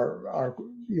are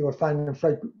you will find them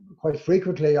quite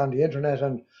frequently on the internet,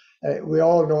 and we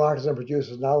all know artisan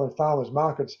producers now in farmers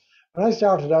markets. When I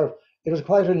started out, it was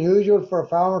quite unusual for a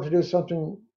farmer to do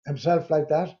something himself like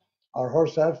that, or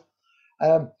herself.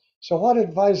 So what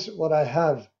advice would I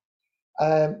have?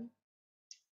 I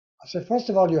say, first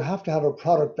of all, you have to have a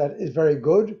product that is very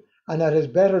good and that is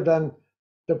better than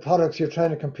the products you're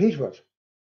trying to compete with.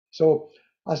 So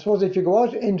I suppose if you go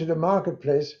out into the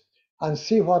marketplace and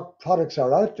see what products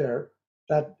are out there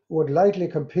that would likely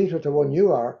compete with the one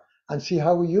you are, and see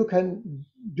how you can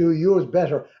do yours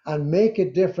better and make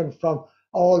it different from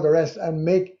all the rest, and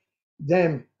make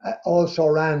them also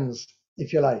rans,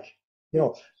 if you like.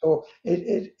 So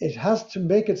it has to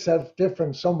make itself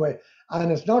different some way.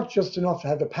 And it's not just enough to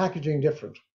have the packaging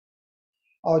different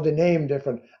or the name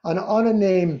different. And on a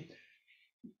name,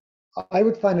 I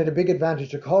would find it a big advantage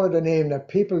to call it a name that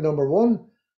people, number one,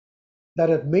 that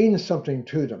it means something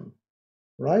to them,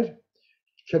 right?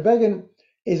 Kilbeggan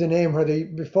is a name where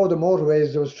before the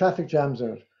motorways there was traffic jams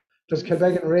in it. There's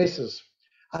Kilbeggan races,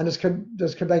 and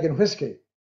there's Kilbeggan whiskey.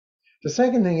 The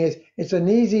second thing is it's an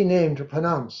easy name to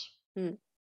pronounce.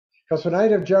 Because when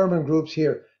I'd have German groups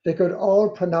here, they could all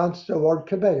pronounce the word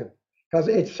Kilbeggan because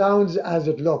it sounds as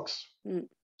it looks.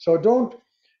 So don't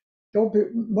be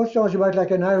much as you might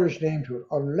like an Irish name to it,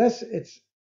 unless it's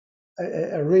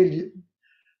a real,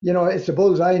 it's a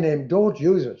bullseye name. Don't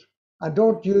use it, and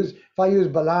don't use. If I use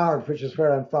Ballard, which is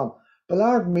where I'm from,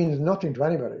 Ballard means nothing to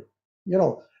anybody.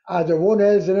 Are there one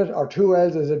L's in it or two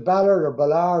L's? Is it Ballard or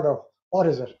Ballard or what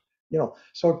is it?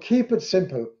 So keep it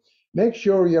simple. Make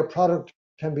sure your product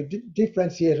can be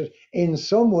differentiated in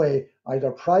some way,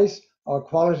 either price or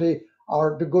quality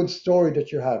or the good story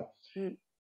that you have.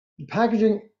 The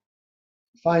packaging,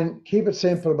 fine, keep it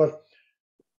simple, but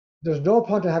there's no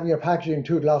point in having your packaging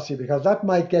too glossy because that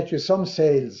might get you some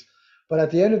sales, but at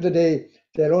the end of the day,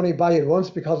 they'll only buy it once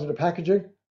because of the packaging,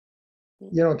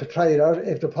 to try it out.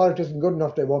 If the product isn't good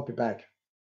enough, they won't be back.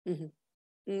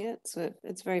 Yeah,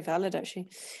 it's very valid, actually.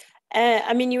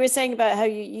 I mean, you were saying about how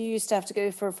you used to have to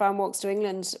go for farm walks to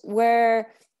England.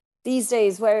 Where these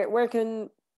days, where do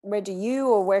you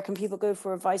or where can people go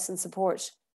for advice and support,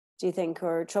 do you think,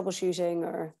 or troubleshooting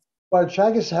or? Well,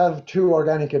 Teagasc have 2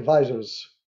 organic advisors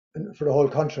for the whole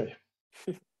country.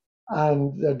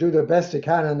 And they do the best they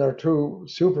can, and they're 2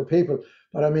 super people.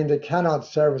 But I mean, they cannot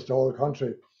service the whole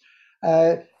country.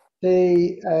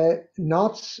 The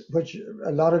knots, which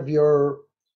a lot of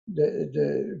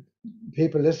the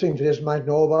people listening to this might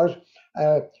know about,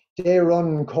 they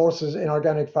run courses in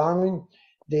organic farming.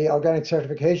 The organic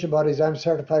certification bodies, I'm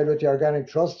certified with the Organic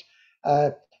Trust.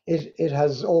 It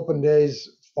has open days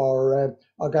for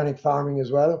organic farming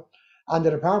as well. And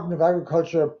the Department of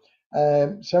Agriculture,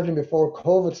 certainly before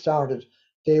COVID started,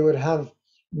 they would have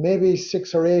maybe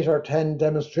 6 or 8 or 10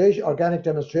 organic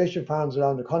demonstration farms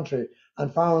around the country,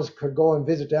 and farmers could go and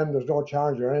visit them. There's no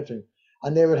charge or anything,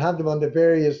 and they would have them on the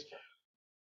various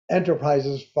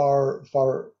enterprises for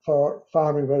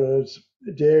farming, whether it's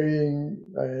dairying,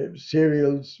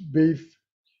 cereals, beef,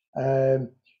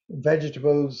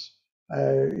 vegetables,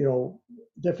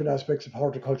 different aspects of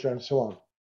horticulture and so on.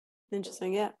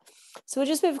 Interesting, yeah. So we'll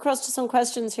just move across to some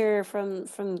questions here from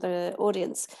the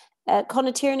audience.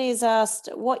 Conor Tierney has asked,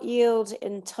 what yield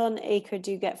in ton acre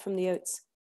do you get from the oats?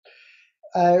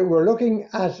 We're looking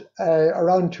at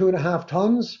around 2.5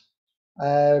 tons.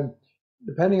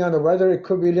 Depending on the weather, it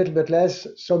could be a little bit less.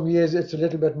 Some years it's a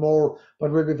little bit more,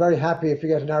 but we'll be very happy if we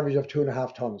get an average of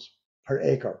 2.5 tons per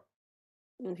acre.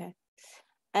 Okay.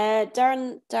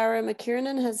 Dara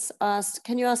McKiernan has asked,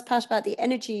 can you ask Pat about the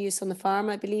energy use on the farm?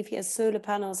 I believe he has solar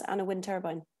panels and a wind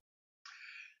turbine.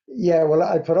 Yeah, well,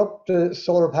 I put up the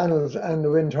solar panels and the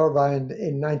wind turbine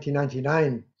in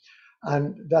 1999,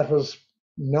 and that was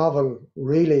novel,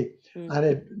 really.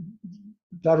 And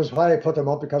that was why I put them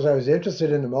up, because I was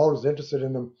interested in them, always interested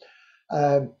in them.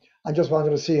 I just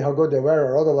wanted to see how good they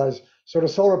were or otherwise. So the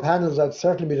solar panels, I'd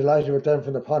certainly be delighted with them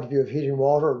from the point of view of heating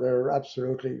water. They're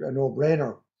absolutely a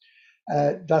no-brainer.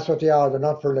 That's what they are. They're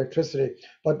not for electricity.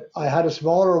 But I had a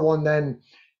smaller one then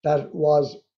that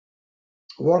was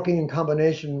working in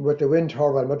combination with the wind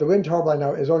turbine. But the wind turbine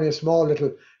now is only a small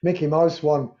little Mickey Mouse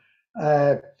one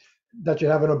that you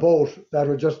have in a boat that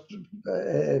would just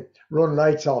run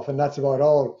lights off, and that's about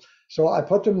all. So I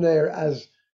put them there as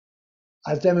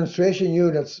demonstration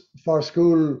units for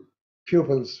school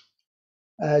pupils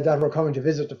that were coming to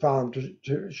visit the farm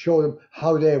to show them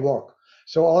how they work.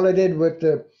 So all I did with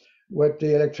the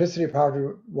electricity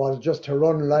part was just to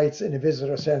run lights in a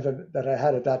visitor centre that I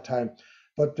had at that time.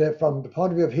 But from the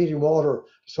point of view of heating water,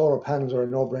 solar panels are a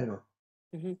no-brainer.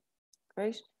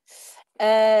 Great.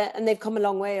 And they've come a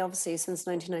long way, obviously, since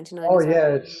 1999. Oh,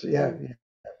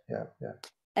 yeah,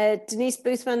 yeah. Denise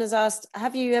Boothman has asked,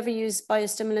 have you ever used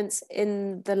biostimulants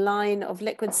in the line of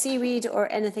liquid seaweed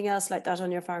or anything else like that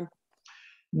on your farm?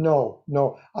 No.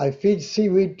 I feed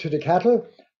seaweed to the cattle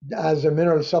as a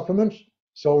mineral supplement.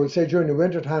 So we'll say during the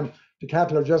winter time, the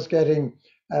cattle are just getting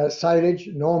silage,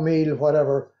 no meal,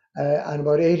 whatever, and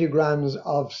about 80 grams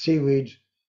of seaweed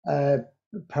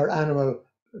per animal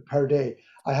per day.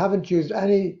 I haven't used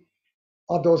any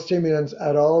of those stimulants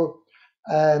at all.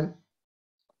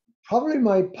 Probably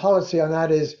my policy on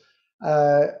that is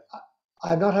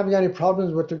I'm not having any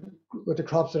problems with the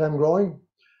crops that I'm growing.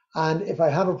 And if I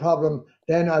have a problem,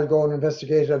 then I'll go and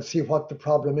investigate it and see what the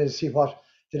problem is, see what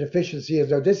the deficiency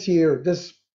is. Now, this year,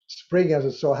 this spring, as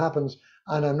it so happens,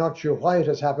 and I'm not sure why it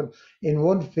has happened, in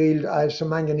one field I have some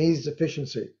manganese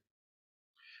deficiency.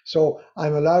 So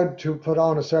I'm allowed to put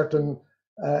on a certain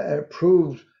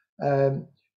approved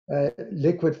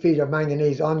liquid feed of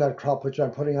manganese on that crop, which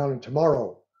I'm putting on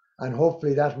tomorrow. And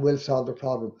hopefully that will solve the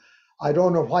problem. I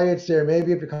don't know why it's there.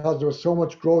 Maybe because there was so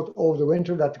much growth over the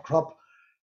winter that the crop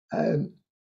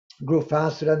grew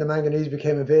faster than the manganese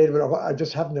became available. I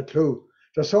just haven't a clue.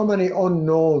 There's so many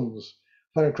unknowns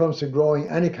when it comes to growing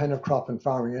any kind of crop and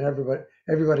farming, and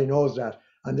everybody knows that.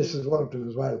 And this is one of them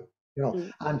as well. You know,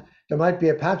 and there might be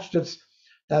a patch that's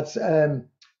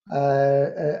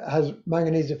has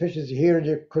manganese deficiency here, and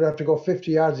you could have to go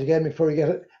 50 yards again before you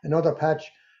get another patch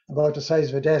about the size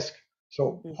of a desk.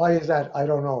 So why is that? I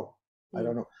don't know. I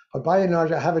don't know. But by and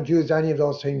large, I haven't used any of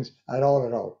those things at all. You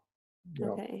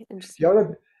know. Okay, interesting. The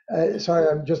other, sorry,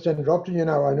 I'm just interrupting you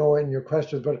now. I know in your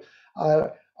questions, but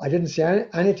I didn't say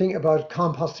anything about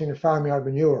composting and farmyard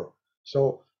manure.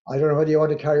 So I don't know whether you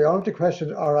want to carry on with the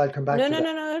question or I'll come back to that.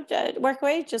 No. Work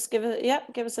away. Just give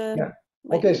us a. Yeah.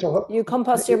 Okay, so you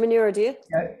compost your manure, do you?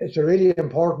 Yeah, it's a really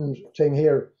important thing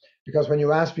here, because when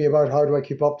you ask me about how do I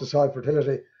keep up the soil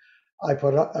fertility, I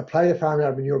apply the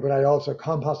farmyard manure, but I also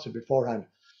compost it beforehand.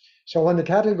 So when the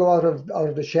cattle go out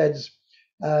of the sheds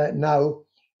now,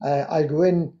 I go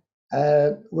in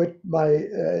with my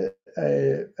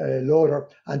loader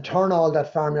and turn all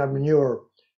that farmyard manure,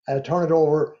 turn it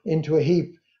over into a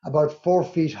heap about 4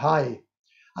 feet high,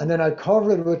 and then I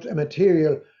cover it with a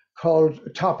material called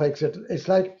Topex. It's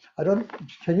like,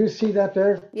 can you see that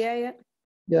there? Yeah.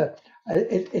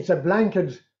 It's a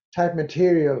blanket type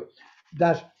material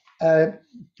that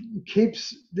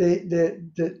keeps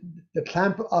the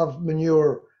clamp of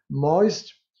manure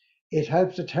moist. It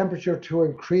helps the temperature to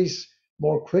increase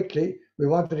more quickly. We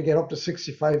wanted to get up to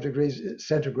 65 degrees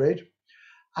centigrade.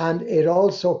 And it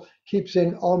also keeps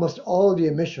in almost all the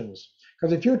emissions.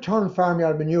 Because if you turn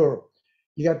farmyard manure,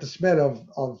 you get the smell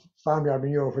of farmyard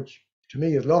manure, which to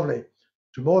me is lovely.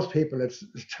 To most people,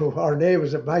 to our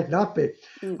neighbors, it might not be.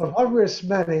 But what we're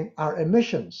smelling are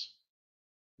emissions,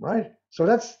 right? So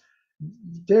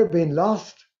they're being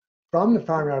lost from the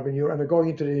farmyard manure and they're going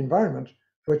into the environment,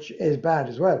 which is bad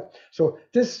as well. So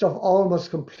this stuff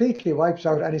almost completely wipes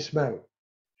out any smell.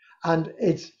 And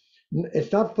it's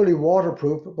not fully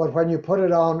waterproof, but when you put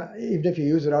it on, even if you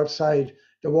use it outside,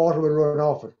 the water will run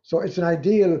off it. So it's an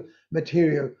ideal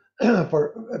material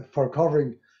for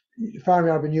covering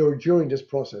farmyard manure during this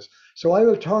process. So I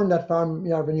will turn that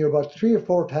farmyard manure about 3 or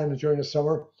 4 times during the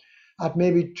summer at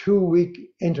maybe 2-week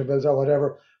intervals or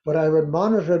whatever, but I would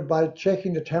monitor it by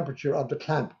checking the temperature of the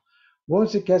clamp.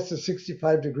 Once it gets to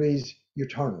 65 degrees, you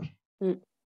turn it.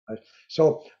 Right?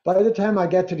 So by the time I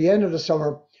get to the end of the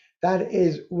summer, that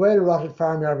is well-rotted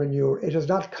farmyard manure. It is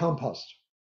not compost,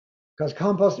 because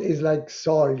compost is like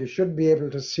soil. You shouldn't be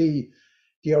able to see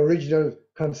the original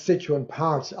constituent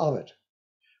parts of it.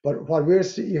 But what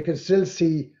you can still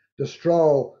see the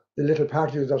straw, the little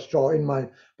particles of straw in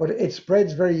mine, but it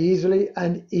spreads very easily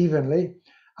and evenly.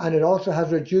 And it also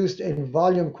has reduced in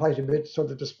volume quite a bit, so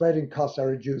that the spreading costs are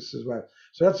reduced as well.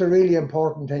 So that's a really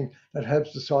important thing that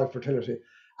helps the soil fertility.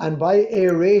 And by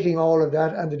aerating all of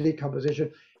that and the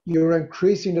decomposition, you're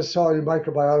increasing the soil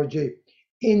microbiology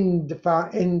in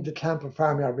the clamp of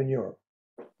farmyard manure.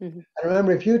 And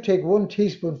remember, if you take 1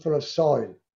 teaspoonful of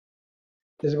soil,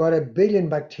 there's about 1 billion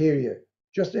bacteria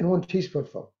just in 1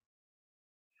 teaspoonful.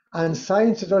 And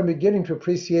science is only beginning to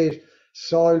appreciate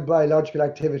soil biological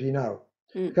activity now,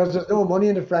 because there's no money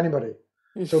in it for anybody.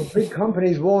 So big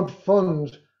companies won't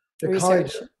fund the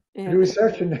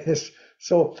research in this.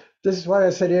 So this is why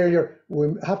I said earlier,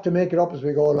 we have to make it up as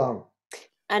we go along.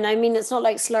 And I mean, it's not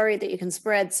like slurry that you can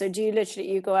spread. So do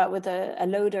you go out with a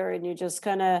loader and you just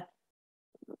kind of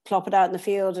plop it out in the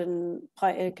field and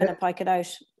pike it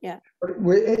out? Yeah. But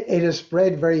it is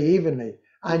spread very evenly,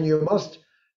 and you must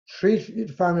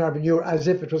treat farmyard manure as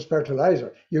if it was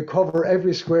fertilizer. You cover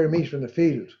every square meter in the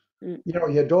field. You know,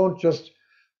 you don't just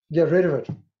get rid of it.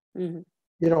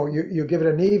 You know, you give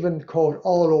it an even coat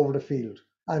all over the field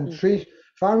and treat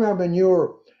farmyard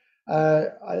manure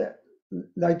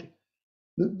like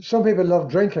some people love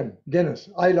drinking Guinness.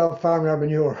 I love farmyard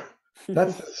manure.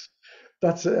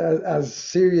 That's as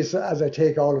serious as I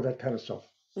take all of that kind of stuff.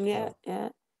 Yeah.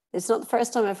 It's not the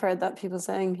first time I've heard that, people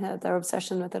saying their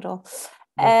obsession with it all.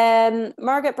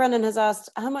 Margaret Brennan has asked,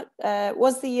 how much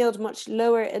was the yield much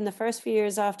lower in the first few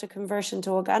years after conversion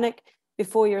to organic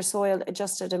before your soil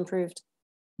adjusted improved?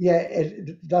 Yeah,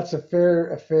 that's a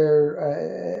fair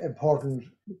important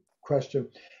question.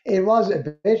 It was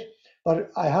a bit,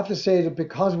 but I have to say that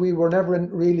because we were never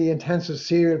really intensive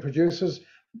cereal producers,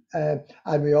 and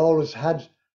we always had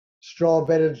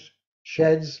straw-bedded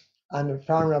sheds and the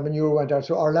farm manure went out,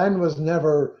 so our land was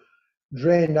never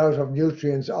drained out of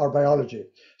nutrients or biology.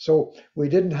 So we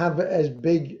didn't have as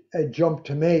big a jump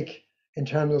to make in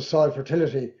terms of soil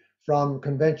fertility from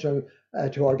conventional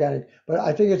to organic. But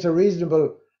I think it's a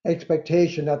reasonable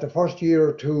expectation that the first year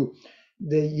or two,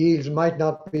 the yields might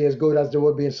not be as good as they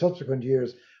would be in subsequent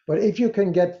years. But if you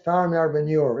can get farmyard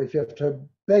manure, if you have to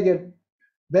beg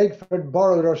for it,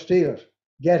 borrow it or steal it,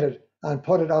 get it and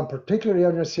put it on, particularly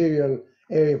on your cereal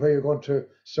area where you're going to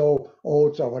sow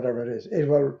oats or whatever it is, it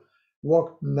will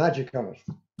work magic on it.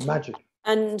 Magic.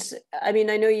 And I mean,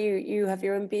 I know you have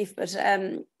your own beef, but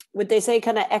would they say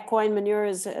kind of equine manure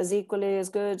is as equally as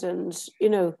good? And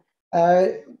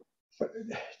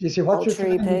you see what you're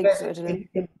trying to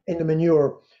get in the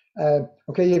manure.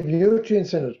 Okay, you have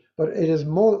nutrients in it, but it is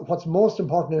what's most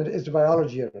important in it is the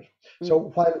biology in it.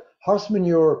 So while horse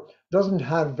manure doesn't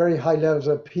have very high levels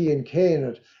of P and K in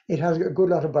it, it has a good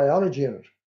lot of biology in it.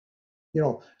 You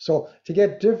know, so to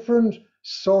get different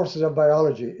sources of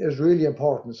biology is really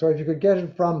important. So if you could get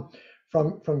it from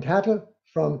cattle,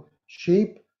 from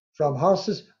sheep, from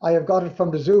horses, I have got it from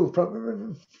the zoo,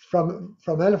 from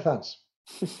elephants,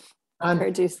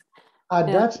 and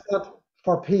that's not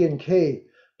for P and K,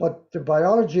 but the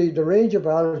biology, the range of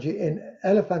biology in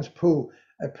elephant's poo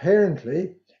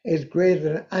apparently is greater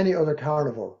than any other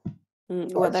carnivore.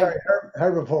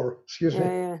 Herbivore, excuse me.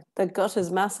 Yeah, the gut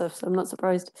is massive, so I'm not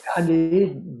surprised. And they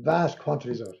eat vast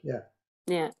quantities of it, yeah.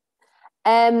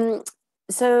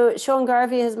 So Sean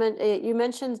Garvey has you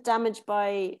mentioned damage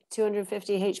by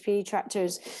 250 HP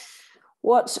tractors.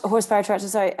 What horsepower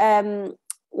tractors? Sorry.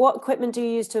 What equipment do you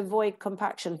use to avoid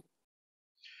compaction?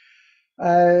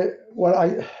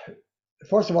 Well,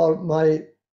 first of all, I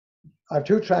have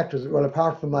two tractors. Well,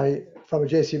 apart from a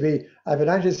JCB, I have a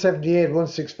 1978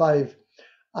 165,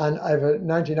 and I have a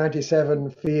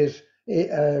 1997 Fiat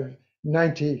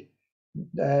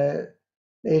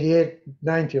 88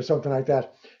 90 or something like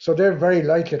that. So they're very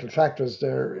light little tractors.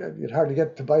 You'd hardly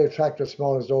get to buy a tractor as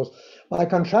small as those. My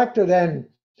contractor then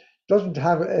doesn't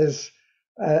have as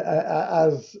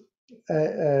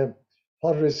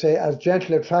what do we say, as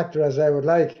gentle a tractor as I would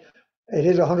like. It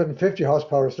is 150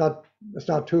 horsepower. It's not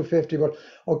 250, but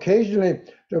occasionally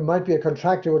there might be a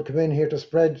contractor would come in here to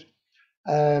spread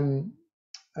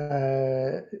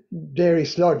dairy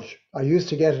sludge. I used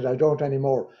to get it, I don't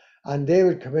anymore. And they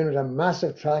would come in with a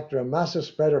massive tractor, a massive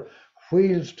spreader,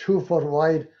 wheels 2 foot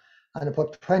wide, and they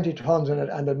put 20 tons in it,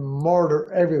 and they'd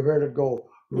murder everywhere they'd go,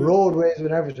 roadways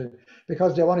and everything,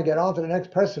 because they want to get on to the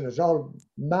next person. It's all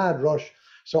mad rush.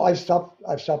 So I've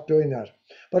stopped doing that.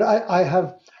 But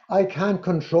I can't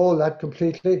control that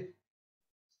completely.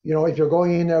 You know, if you're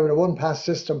going in there with a one-pass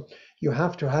system, you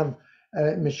have to have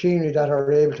machinery that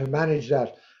are able to manage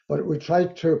that. But we try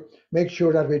to make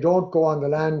sure that we don't go on the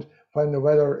land when the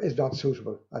weather is not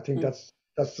suitable. I think that's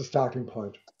the starting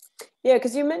point. Yeah,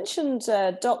 because you mentioned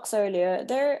docks earlier.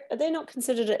 Are they not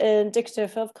considered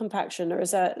indicative of compaction, or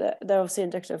is that they're obviously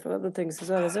indicative of other things as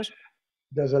well? Is it?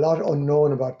 There's a lot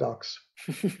unknown about docks.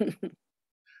 You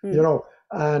know,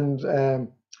 and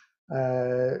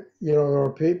you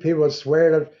know, people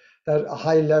swear that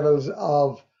high levels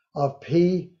of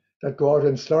P that go out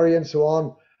in slurry and so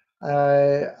on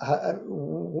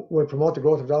will promote the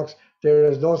growth of docks. There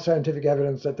is no scientific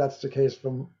evidence that that's the case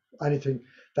from anything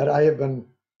that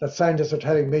that scientists are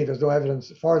telling me. There's no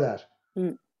evidence for that.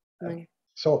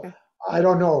 So I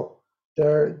don't know.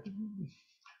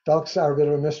 Docks are a bit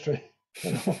of a mystery.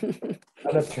 You know?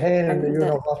 And a pain in the you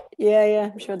know what. Yeah,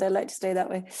 I'm sure they like to stay that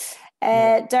way.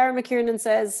 Darren McKiernan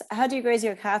says, how do you graze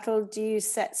your cattle? Do you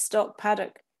set stock,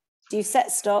 paddock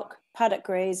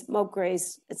graze, mob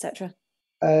graze, etc.?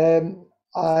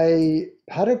 I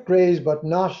paddock graze, but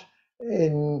not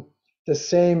in the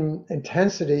same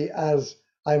intensity as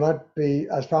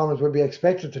farmers would be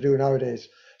expected to do nowadays.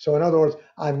 So in other words,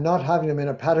 I'm not having them in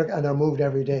a paddock and they're moved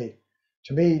every day.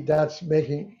 To me, that's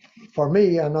making, for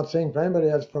me, I'm not saying for anybody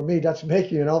else, for me, that's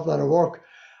making an awful lot of work.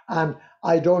 And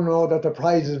I don't know that the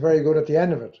prize is very good at the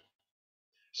end of it.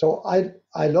 So I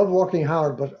love working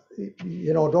hard, but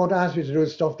you know, don't ask me to do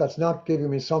stuff that's not giving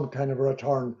me some kind of a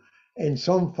return in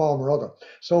some form or other.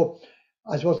 So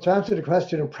I suppose to answer the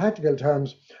question in practical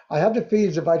terms, I have the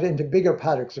fields divided into bigger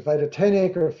paddocks. If I had a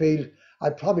 10-acre field,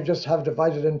 I'd probably just have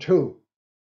divided in 2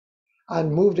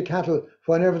 and move the cattle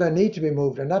whenever they need to be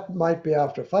moved. And that might be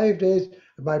after 5 days,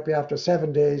 it might be after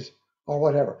 7 days or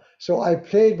whatever. So I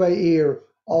played by ear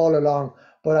all along,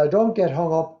 but I don't get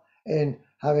hung up in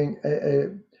having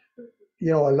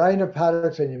you know, a line of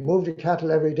paddocks and you move the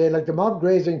cattle every day, like the mob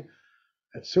grazing,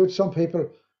 it suits some people,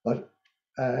 but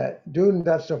doing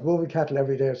that stuff, moving cattle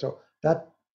every day, so that,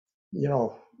 you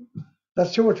know,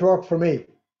 that's too much work for me.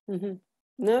 Mm-hmm.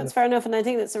 No, it's fair enough, and I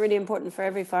think that's really important for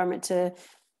every farmer to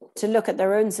look at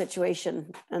their own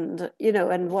situation, and you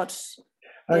know, and what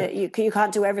you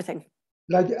can't do everything.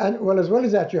 Like, and well, as well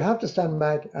as that, you have to stand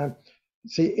back and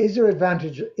see: is there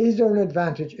an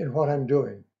advantage in what I'm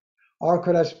doing, or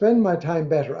could I spend my time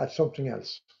better at something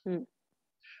else? Mm.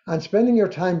 And spending your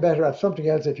time better at something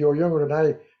else, if you're younger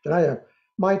than I am,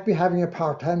 might be having a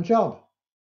part-time job.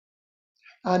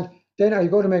 And then are you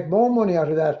going to make more money out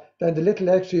of that than the little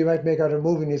extra you might make out of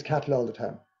moving these cattle all the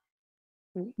time?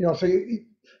 You know, so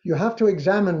you have to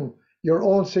examine your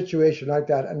own situation like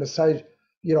that and decide,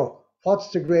 you know,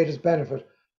 what's the greatest benefit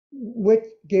with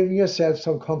giving yourself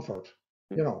some comfort,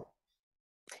 you know.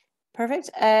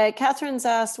 Perfect. Catherine's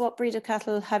asked, what breed of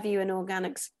cattle have you in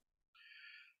organics?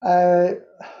 I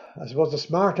suppose the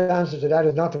smart answer to that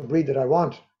is not the breed that I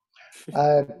want.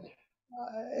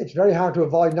 It's very hard to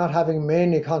avoid not having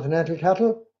mainly continental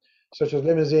cattle, such as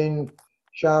Limousin,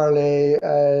 Charolais,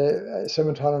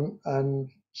 Simmental, and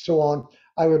so on.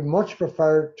 I would much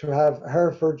prefer to have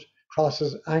Hereford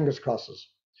crosses, Angus crosses,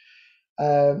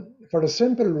 for the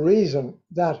simple reason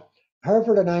that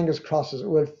Hereford and Angus crosses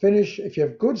will finish, if you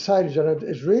have good silage on it,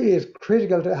 it really is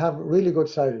critical to have really good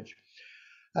silage.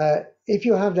 If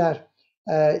you have that,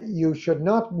 you should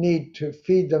not need to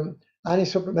feed them any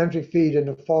supplementary feed in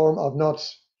the form of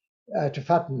nuts to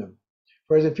fatten them.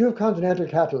 Whereas if you have continental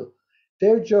cattle,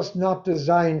 they're just not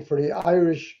designed for the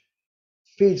Irish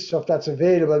feed stuff that's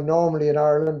available normally in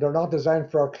Ireland. They're not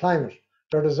designed for our climate.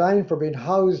 They're designed for being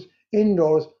housed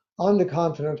indoors on the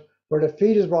continent where the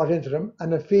feed is brought into them,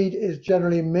 and the feed is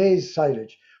generally maize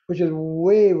silage, which is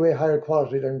way, way higher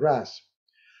quality than grass.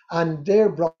 And they're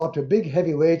brought to big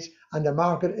heavy weights, and the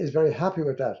market is very happy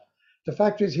with that. The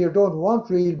factories here don't want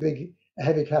real big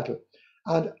heavy cattle,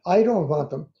 and I don't want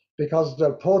them because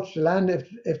they'll poach the land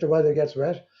if the weather gets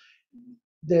wet.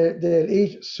 They'll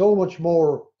eat so much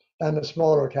more than the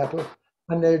smaller cattle,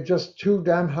 and they're just too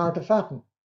damn hard to fatten.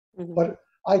 But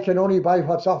I can only buy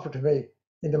what's offered to me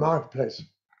in the marketplace.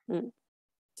 So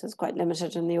it's quite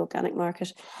limited in the organic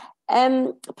market.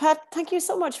 Pat, thank you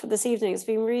so much for this evening. It's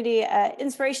been really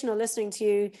inspirational listening to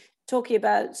you talking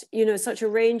about, you know, such a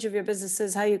range of your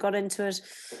businesses, how you got into it,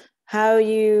 how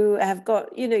you have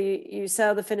got, you know, you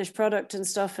sell the finished product and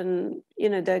stuff, and, you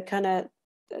know, the kind of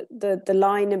the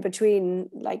line in between,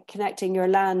 like connecting your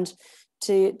land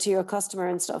to your customer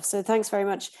and stuff. So thanks very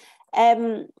much.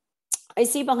 I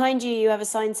see behind you, you have a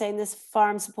sign saying this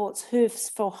farm supports Hoofs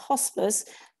for Hospice.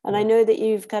 And I know that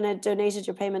you've kind of donated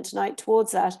your payment tonight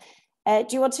towards that. Do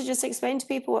you want to just explain to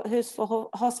people what Hoofs for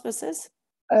Hospice is?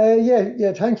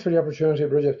 Yeah. Thanks for the opportunity,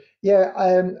 Bridget. Yeah,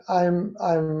 I'm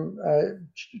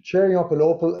chairing up a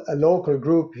local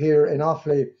group here in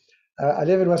Offaly. I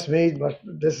live in Westmeath, but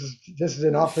this is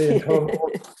in Offaly in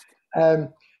Tullamore.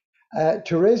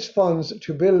 To raise funds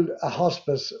to build a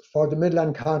hospice for the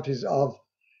Midland counties of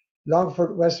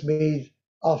Longford, Westmeath,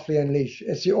 Offaly and Laois.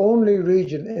 It's the only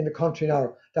region in the country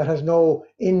now that has no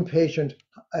inpatient,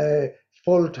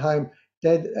 full-time,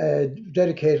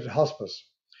 dedicated hospice.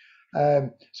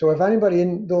 So if anybody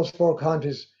in those 4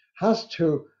 counties has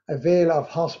to avail of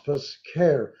hospice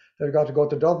care, they've got to go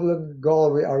to Dublin,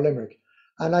 Galway or Limerick.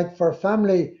 And like for a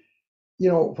family, you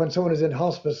know, when someone is in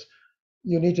hospice,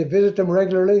 you need to visit them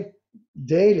regularly,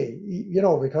 daily, you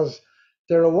know, because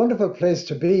they're a wonderful place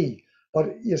to be,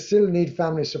 but you still need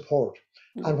family support.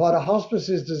 And what a hospice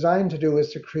is designed to do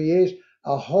is to create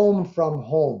a home from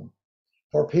home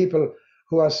for people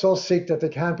who are so sick that they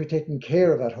can't be taken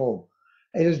care of at home.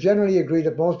 It is generally agreed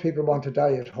that most people want to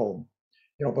die at home,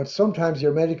 you know, but sometimes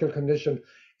your medical condition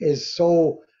is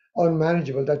so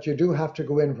unmanageable that you do have to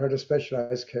go in for the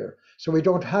specialized care. So we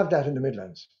don't have that in the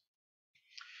Midlands.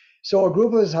 So a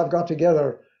group of us have got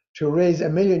together to raise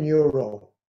 €1 million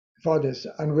for this,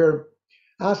 and we're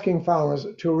asking farmers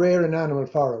to rear an animal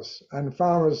for us, and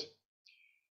farmers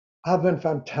have been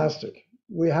fantastic.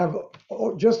 We have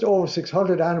just over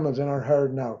 600 animals in our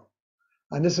herd now,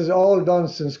 and this is all done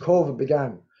since COVID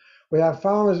began. We have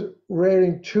farmers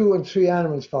rearing 2 and 3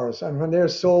 animals for us, and when they're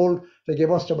sold, they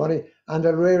give us the money, and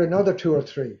they'll rear another 2 or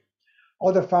 3.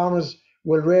 Other farmers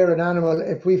will rear an animal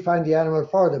if we find the animal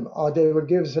for them, or they will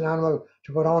give us an animal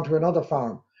to put onto another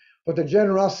farm. But the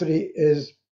generosity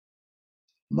is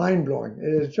mind-blowing.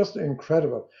 It is just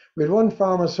incredible. We had one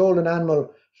farmer sold an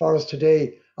animal for us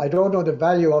today. I don't know the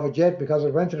value of it yet because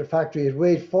it went to the factory. It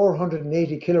weighed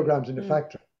 480 kilograms in the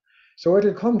factory. So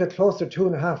it'll come to close to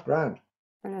 2.5 grand.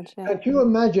 Brilliant, yeah. Can you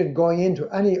imagine going into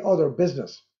any other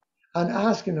business and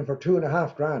asking them for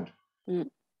 2.5 grand? Mm.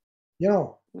 You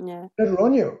know, Yeah. they'll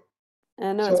run you.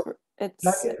 No, So like,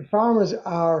 it's farmers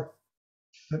are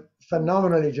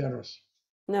phenomenally generous.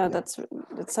 no, Yeah.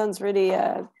 that sounds really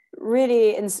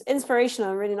really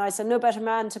inspirational and really nice, and no better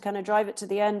man to kind of drive it to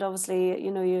the end. Obviously, you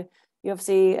know, you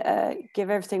obviously give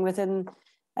everything within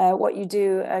what you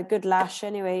do a good lash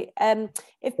anyway.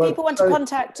 If people want to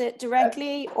contact it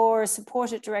directly or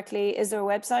support it directly, is there a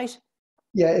website?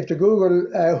 Yeah, if you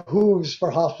Google Hooves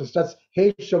for Hospice, that's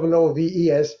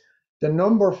HOOVES, the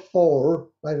number 4,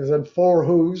 like as in 4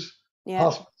 Hooves, Yeah.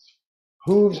 Hospice.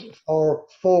 Hooves for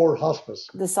 4 Hospice.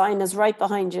 The sign is right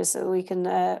behind you, so we can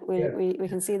we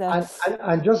can see that.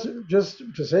 And just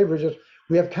to say, Bridget,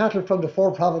 we have cattle from the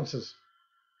 4 provinces.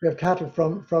 We have cattle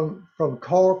from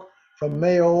Cork, from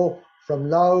Mayo, from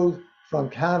Louth, from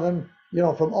Cavan, you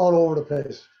know, from all over the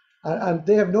place. And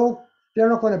they're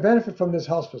not going to benefit from this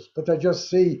hospice, but they just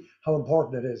see how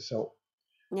important it is. So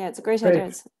yeah, it's a great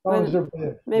idea.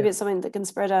 Maybe it's something that can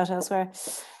spread out elsewhere.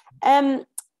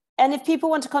 And if people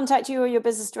want to contact you or your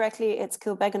business directly, it's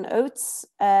Kilbeggan Oats.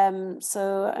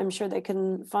 So I'm sure they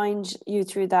can find you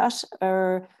through that,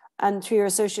 and through your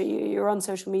social. You're on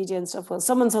social media and stuff. Well,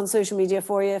 someone's on social media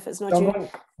for you if it's not you.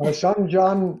 My son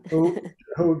John,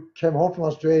 who came home from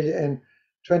Australia in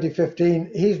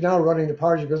 2015, he's now running the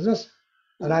porridge business,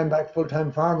 and I'm back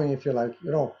full-time farming, if you like,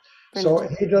 you know. Brilliant.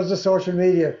 So he does the social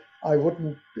media. I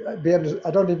wouldn't be able to.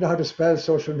 I don't even know how to spell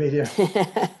social media.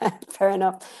 Fair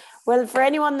enough. Well, for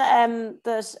anyone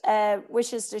that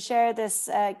wishes to share this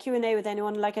Q&A with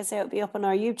anyone, like I say, it'll be up on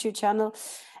our YouTube channel.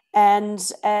 And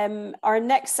our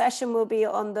next session will be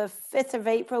on the 5th of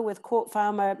April with quote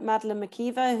farmer Madeline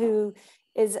McKeeva, who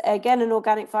is again an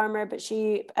organic farmer, but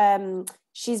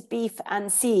she's beef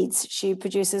and seeds. She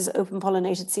produces open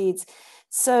pollinated seeds.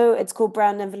 So it's called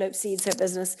Brown Envelope Seeds, her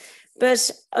business.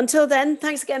 But until then,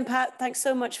 thanks again, Pat. Thanks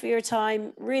so much for your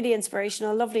time. Really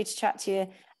inspirational. Lovely to chat to you.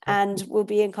 And we'll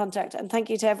be in contact. And thank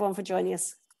you to everyone for joining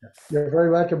us. You're very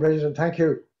welcome, Bridget, and thank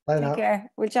you. Bye now. Take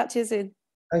care. We'll chat to you soon.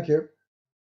 Thank you.